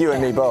sure. You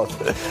and me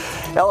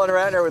both. Ellen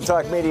Rattner with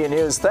Talk Media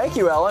News. Thank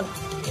you, Ellen.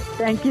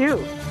 Thank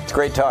you. It's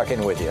great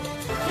talking with you.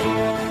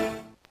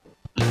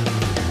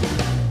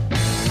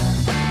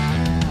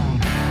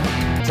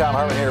 Thom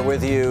Hartmann here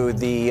with you.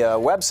 The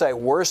website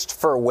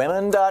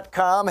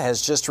worstforwomen.com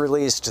has just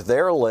released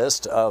their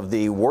list of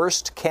the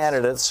worst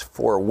candidates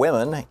for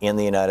women in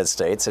the United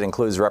States. It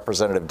includes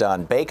Representative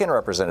Don Bacon,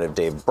 Representative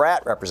Dave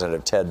Bratt,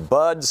 Representative Ted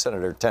Budd,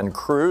 Senator Ted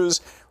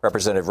Cruz,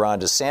 Representative Ron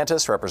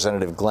DeSantis,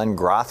 Representative Glenn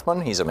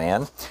Grothman, he's a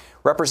man,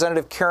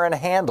 Representative Karen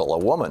Handel, a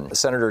woman,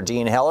 Senator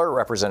Dean Heller,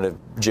 Representative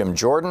Jim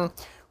Jordan,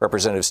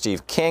 Representative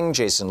Steve King,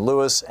 Jason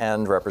Lewis,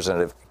 and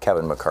Representative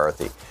Kevin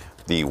McCarthy.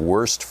 The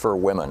Worst for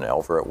Women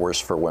over at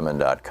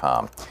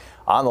worstforwomen.com.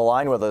 On the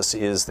line with us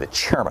is the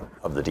chairman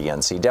of the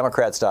DNC.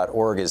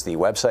 Democrats.org is the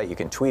website. You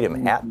can tweet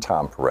him at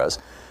Tom Perez.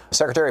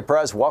 Secretary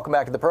Perez, welcome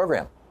back to the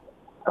program.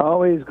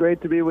 Always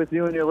great to be with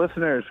you and your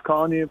listeners.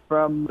 Calling you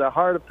from the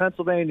heart of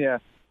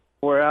Pennsylvania.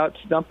 We're out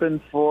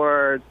stumping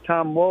for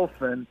Tom Wolf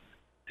and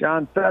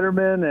John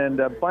Fetterman and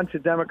a bunch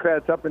of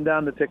Democrats up and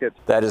down the tickets.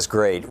 That is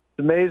great. It's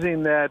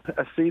amazing that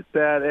a seat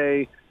that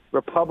a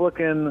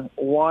Republican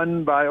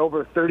won by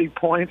over 30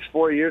 points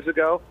 4 years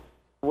ago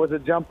was a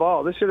jump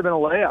ball. This should have been a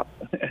layup,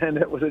 and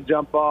it was a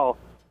jump ball.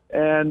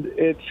 And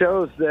it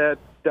shows that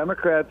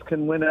Democrats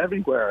can win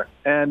everywhere.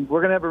 And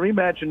we're going to have a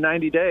rematch in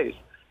 90 days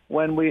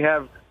when we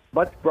have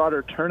much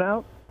broader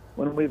turnout,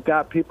 when we've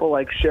got people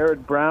like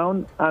Sherrod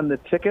Brown on the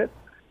ticket,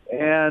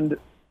 and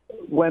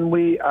when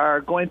we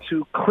are going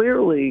to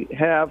clearly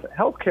have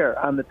health care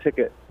on the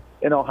ticket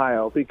in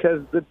Ohio,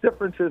 because the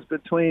differences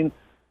between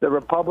the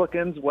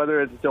Republicans,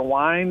 whether it's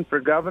DeWine for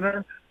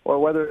governor or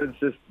whether it's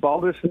this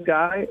Balderson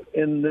guy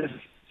in this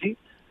seat,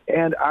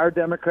 and our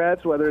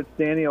Democrats, whether it's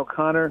Danny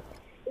O'Connor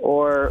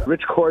or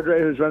Rich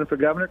Cordray, who's running for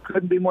governor,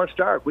 couldn't be more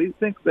stark. We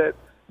think that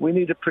we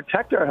need to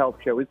protect our health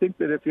care. We think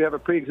that if you have a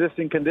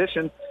pre-existing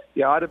condition,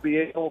 you ought to be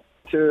able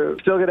to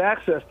still get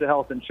access to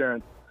health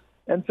insurance.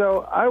 And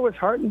so I was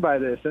heartened by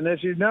this. And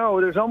as you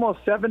know, there's almost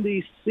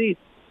 70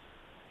 seats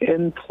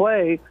in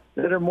play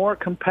that are more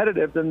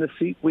competitive than the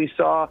seat we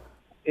saw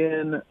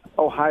in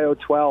Ohio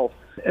 12.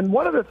 And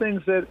one of the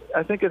things that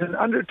I think is an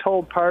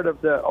undertold part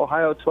of the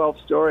Ohio 12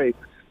 story,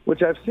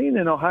 which I've seen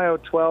in Ohio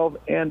 12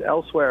 and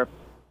elsewhere,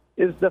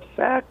 is the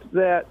fact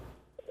that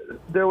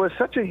there was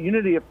such a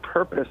unity of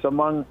purpose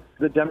among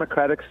the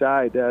Democratic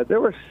side. There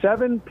were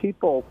 7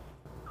 people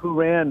who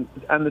ran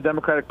on the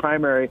Democratic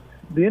primary,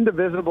 the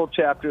Indivisible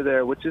chapter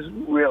there, which is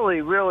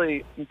really,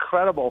 really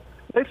incredible.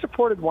 They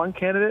supported one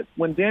candidate.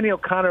 When Danny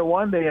O'Connor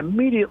won, they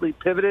immediately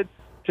pivoted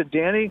to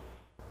Danny.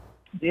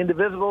 The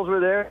Indivisibles were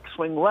there,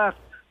 swing left.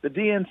 The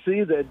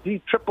DNC, the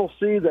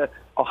DCCC, the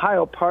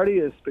Ohio Party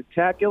is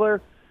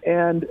spectacular.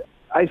 And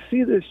I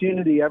see this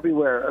unity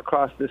everywhere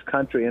across this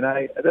country, and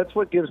that's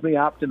what gives me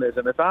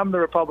optimism. If I'm the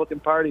Republican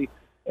Party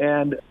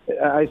and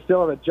I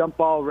still have a jump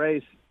ball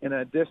race in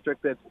a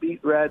district that's beat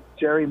red,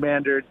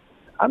 gerrymandered,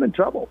 I'm in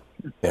trouble.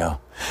 Yeah.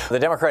 The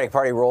Democratic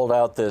Party rolled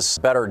out this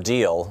better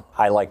deal.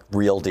 I like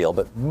real deal,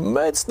 but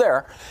it's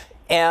there.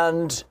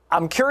 And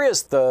I'm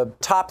curious, the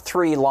top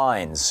 3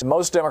 lines.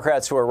 Most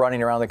Democrats who are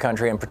running around the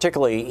country, and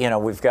particularly,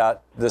 we've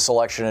got this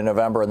election in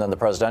November and then the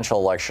presidential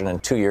election in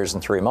 2 years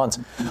and 3 months.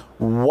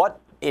 What,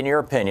 in your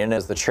opinion,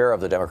 as the chair of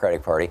the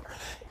Democratic Party,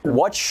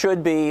 what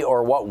should be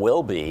or what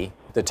will be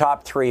the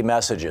top 3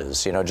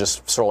 messages?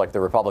 Just sort of like the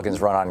Republicans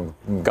run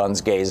on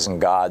guns, gays,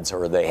 and gods,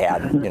 or they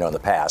had, in the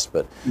past.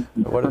 But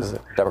what is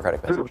the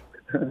Democratic message?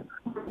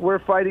 We're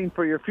fighting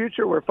for your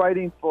future. We're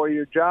fighting for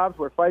your jobs.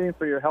 We're fighting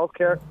for your health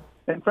care.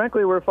 And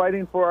frankly, we're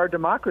fighting for our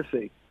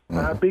democracy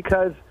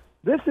because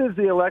this is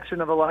the election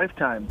of a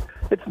lifetime.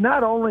 It's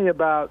not only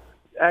about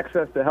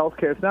access to health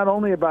care. It's not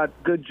only about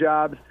good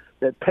jobs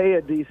that pay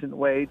a decent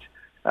wage.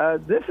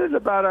 This is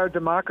about our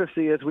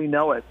democracy as we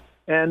know it.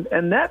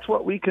 And that's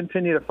what we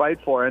continue to fight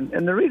for.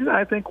 And the reason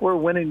I think we're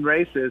winning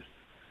races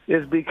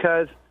is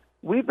because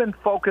we've been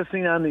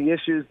focusing on the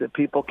issues that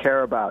people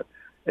care about.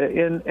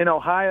 In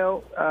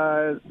Ohio,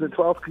 the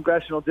 12th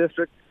congressional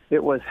district,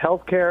 it was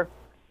health care.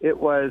 It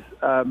was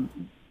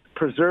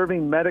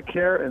preserving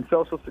Medicare and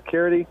Social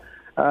Security.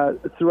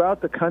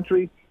 Throughout the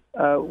country,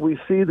 we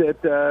see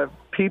that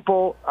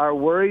people are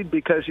worried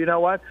because, you know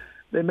what,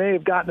 they may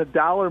have gotten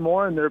 $1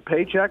 more in their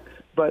paycheck,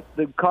 but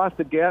the cost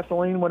of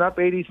gasoline went up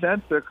 80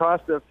 cents, their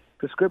cost of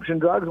prescription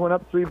drugs went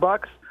up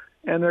 $3,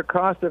 and their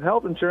cost of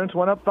health insurance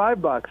went up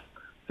 $5.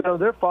 So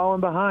they're falling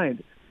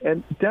behind.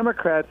 And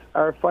Democrats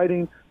are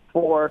fighting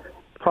for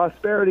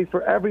prosperity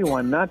for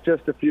everyone, not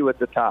just a few at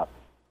the top.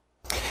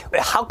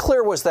 How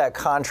clear was that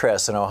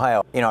contrast in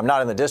Ohio? I'm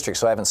not in the district,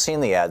 so I haven't seen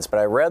the ads, but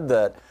I read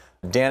that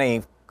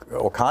Danny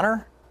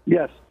O'Connor?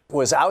 Yes.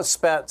 Was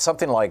outspent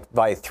something like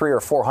by 300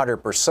 or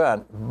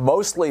 400%,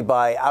 mostly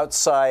by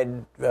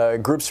outside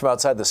groups from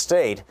outside the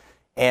state,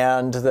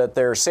 and that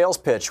their sales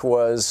pitch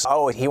was,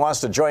 he wants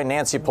to join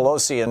Nancy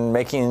Pelosi in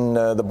making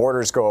the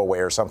borders go away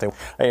or something.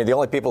 The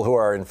only people who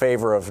are in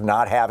favor of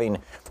not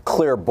having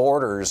clear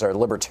borders are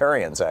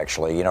libertarians,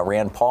 actually,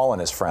 Rand Paul and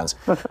his friends.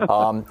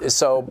 That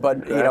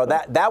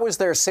was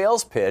their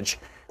sales pitch.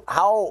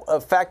 How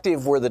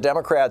effective were the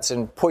Democrats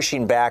in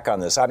pushing back on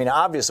this? I mean,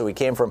 obviously, we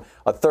came from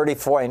a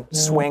 30-point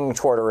swing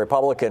toward a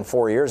Republican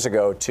 4 years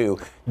ago to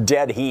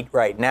dead heat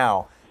right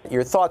now.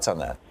 Your thoughts on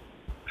that?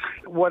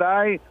 What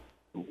I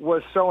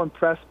was so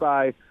impressed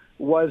by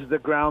was the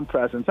ground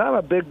presence. I'm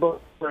a big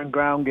believer in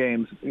ground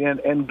games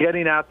and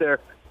getting out there,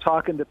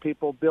 talking to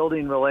people,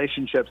 building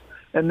relationships.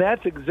 And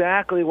that's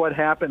exactly what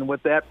happened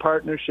with that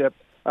partnership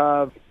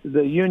of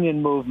the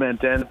union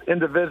movement and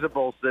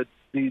Indivisibles, the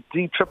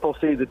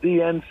DCCC, the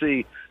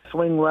DNC,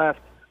 Swing Left,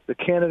 the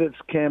candidates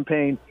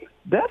campaign.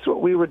 That's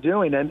what we were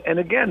doing. And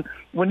again,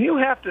 when you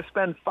have to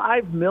spend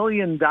 $5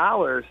 million,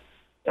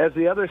 as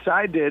the other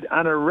side did,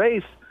 on a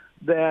race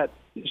that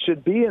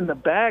should be in the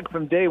bag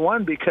from day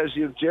one because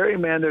you've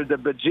gerrymandered the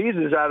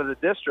bejesus out of the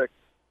district,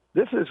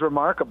 this is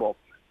remarkable.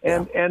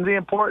 And the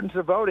importance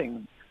of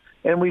voting.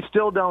 And we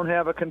still don't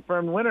have a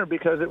confirmed winner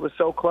because it was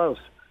so close.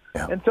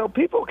 Yeah. And so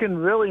people can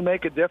really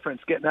make a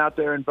difference getting out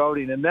there and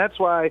voting. And that's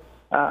why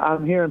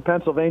I'm here in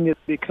Pennsylvania,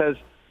 because,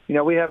 you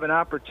know, we have an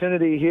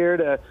opportunity here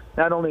to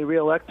not only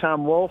reelect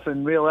Tom Wolf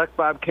and reelect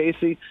Bob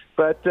Casey,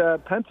 but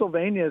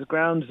Pennsylvania is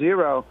ground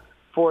zero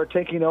for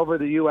taking over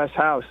the U.S.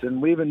 House.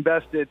 And we've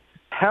invested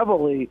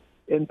heavily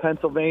in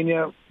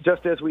Pennsylvania,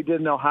 just as we did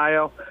in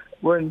Ohio.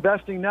 We're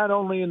investing not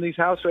only in these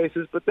House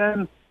races, but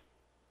then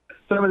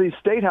some of these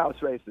state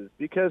House races.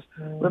 Because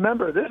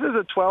remember, this is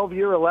a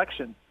 12-year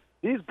election.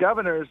 These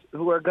governors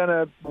who are going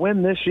to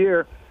win this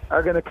year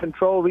are going to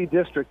control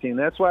redistricting.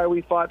 That's why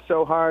we fought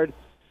so hard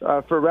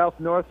for Ralph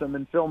Northam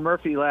and Phil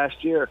Murphy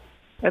last year.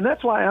 And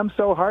that's why I'm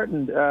so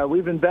heartened.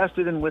 We've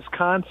invested in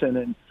Wisconsin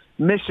and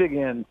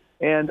Michigan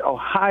and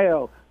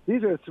Ohio.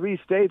 These are three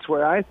states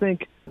where I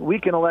think we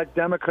can elect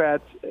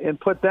Democrats and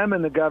put them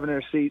in the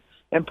governor's seat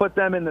and put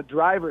them in the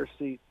driver's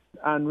seat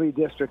on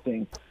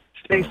redistricting.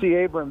 Stacey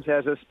Abrams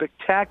has a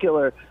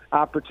spectacular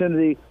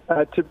opportunity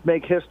to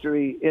make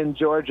history in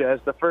Georgia as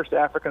the first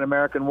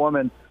African-American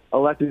woman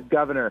elected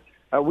governor.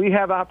 We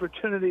have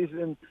opportunities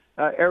in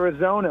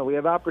Arizona. We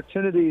have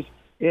opportunities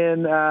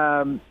in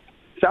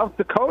South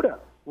Dakota,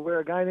 where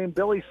a guy named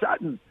Billy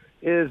Sutton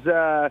is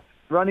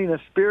running a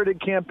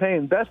spirited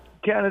campaign. Best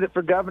candidate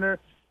for governor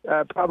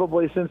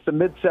probably since the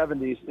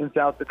mid-'70s in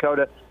South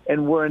Dakota,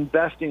 and we're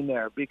investing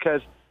there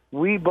because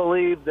we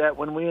believe that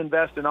when we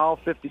invest in all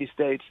 50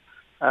 states,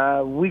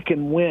 we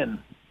can win.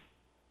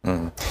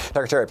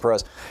 Secretary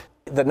Perez,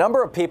 the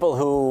number of people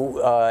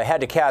who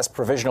had to cast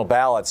provisional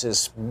ballots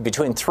is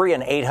between 300%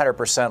 and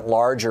 800%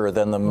 larger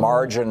than the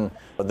margin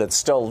that's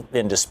still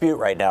in dispute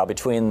right now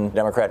between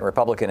Democrat and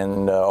Republican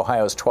in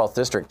Ohio's 12th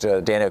District,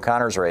 Danny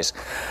O'Connor's race.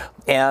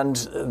 And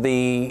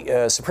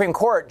the Supreme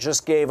Court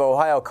just gave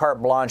Ohio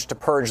carte blanche to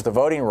purge the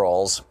voting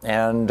rolls.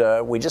 And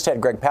we just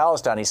had Greg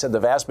Palast on. He said the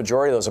vast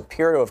majority of those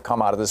appear to have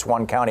come out of this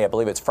one county. I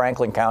believe it's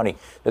Franklin County.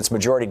 That's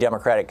majority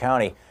Democratic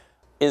county.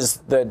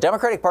 Is the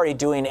Democratic Party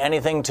doing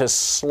anything to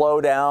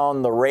slow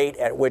down the rate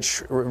at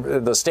which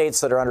the states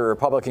that are under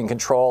Republican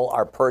control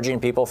are purging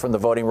people from the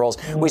voting rolls?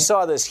 We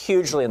saw this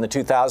hugely in the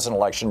 2000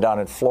 election down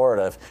in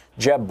Florida. If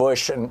Jeb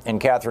Bush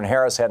and Katherine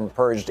Harris hadn't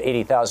purged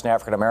 80,000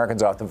 African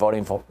Americans off the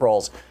voting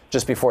rolls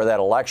just before that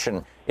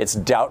election, it's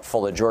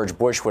doubtful that George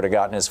Bush would have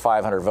gotten his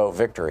 500-vote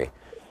victory.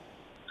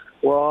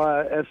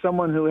 Well, as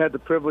someone who had the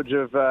privilege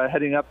of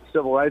heading up the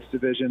Civil Rights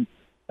Division,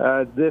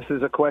 this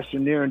is a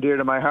question near and dear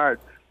to my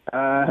heart.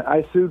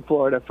 I sued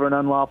Florida for an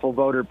unlawful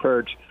voter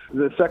purge.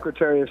 The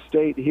Secretary of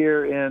State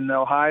here in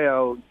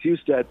Ohio,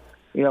 Husted,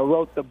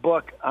 wrote the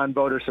book on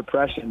voter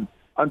suppression.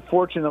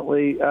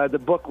 Unfortunately, the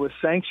book was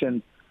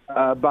sanctioned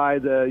by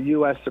the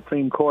U.S.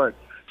 Supreme Court.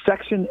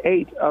 Section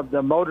 8 of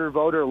the motor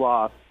voter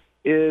law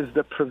is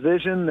the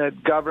provision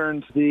that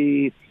governs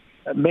the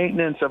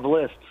maintenance of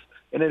lists,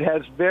 and it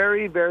has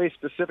very, very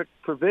specific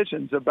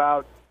provisions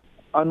about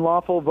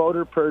unlawful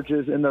voter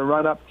purges in the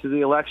run-up to the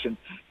election.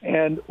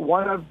 And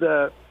one of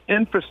the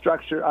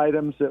infrastructure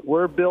items that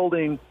we're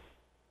building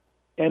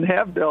and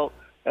have built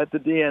at the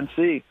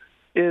DNC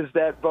is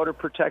that voter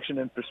protection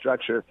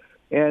infrastructure.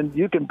 And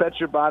you can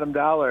bet your bottom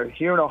dollar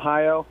here in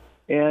Ohio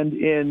and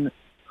in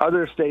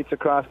other states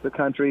across the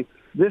country,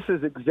 this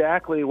is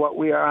exactly what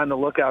we are on the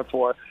lookout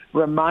for,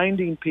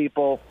 reminding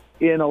people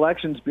in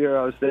elections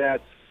bureaus that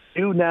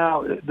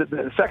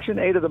the Section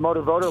 8 of the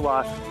motor voter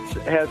law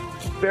has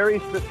very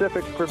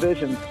specific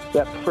provisions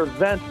that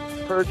prevent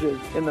purges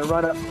in the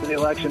run-up to the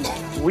election.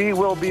 We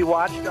will be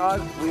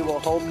watchdogs. We will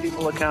hold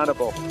people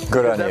accountable.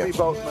 Good on you. Every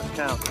vote must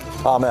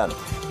count. Amen.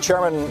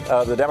 Chairman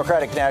of the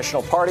Democratic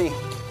National Party,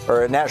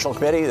 or National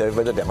Committee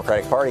with the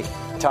Democratic Party,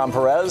 Tom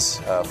Perez,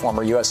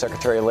 former U.S.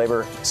 Secretary of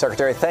Labor.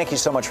 Secretary, thank you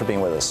so much for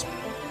being with us.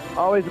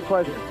 Always a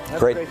pleasure. Have a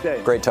great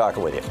day. Great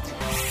talking with you.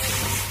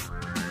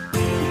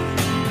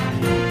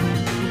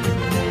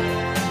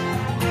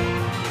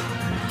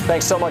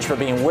 Thanks so much for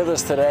being with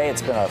us today.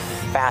 It's been a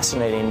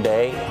fascinating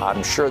day.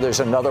 I'm sure there's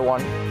another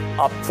one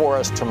up for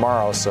us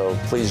tomorrow, so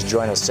please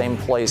join us, same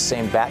place,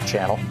 same bat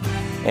channel.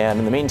 And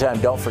in the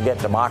meantime, don't forget,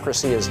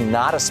 democracy is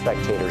not a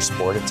spectator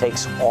sport. It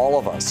takes all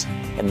of us,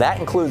 and that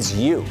includes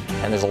you.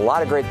 And there's a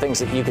lot of great things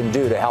that you can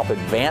do to help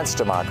advance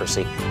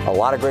democracy, a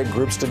lot of great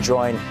groups to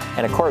join,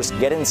 and of course,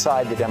 get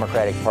inside the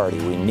Democratic Party.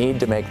 We need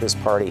to make this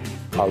party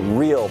a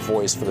real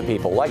voice for the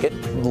people, like it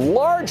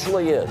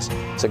largely is.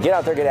 So get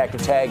out there, get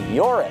active, tag,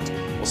 you're it.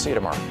 We'll see you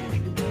tomorrow.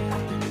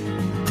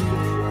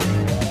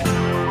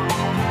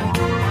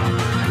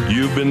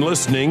 You've been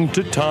listening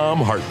to Thom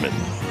Hartmann.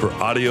 For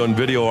audio and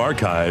video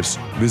archives,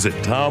 visit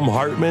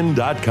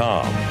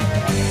thomhartmann.com.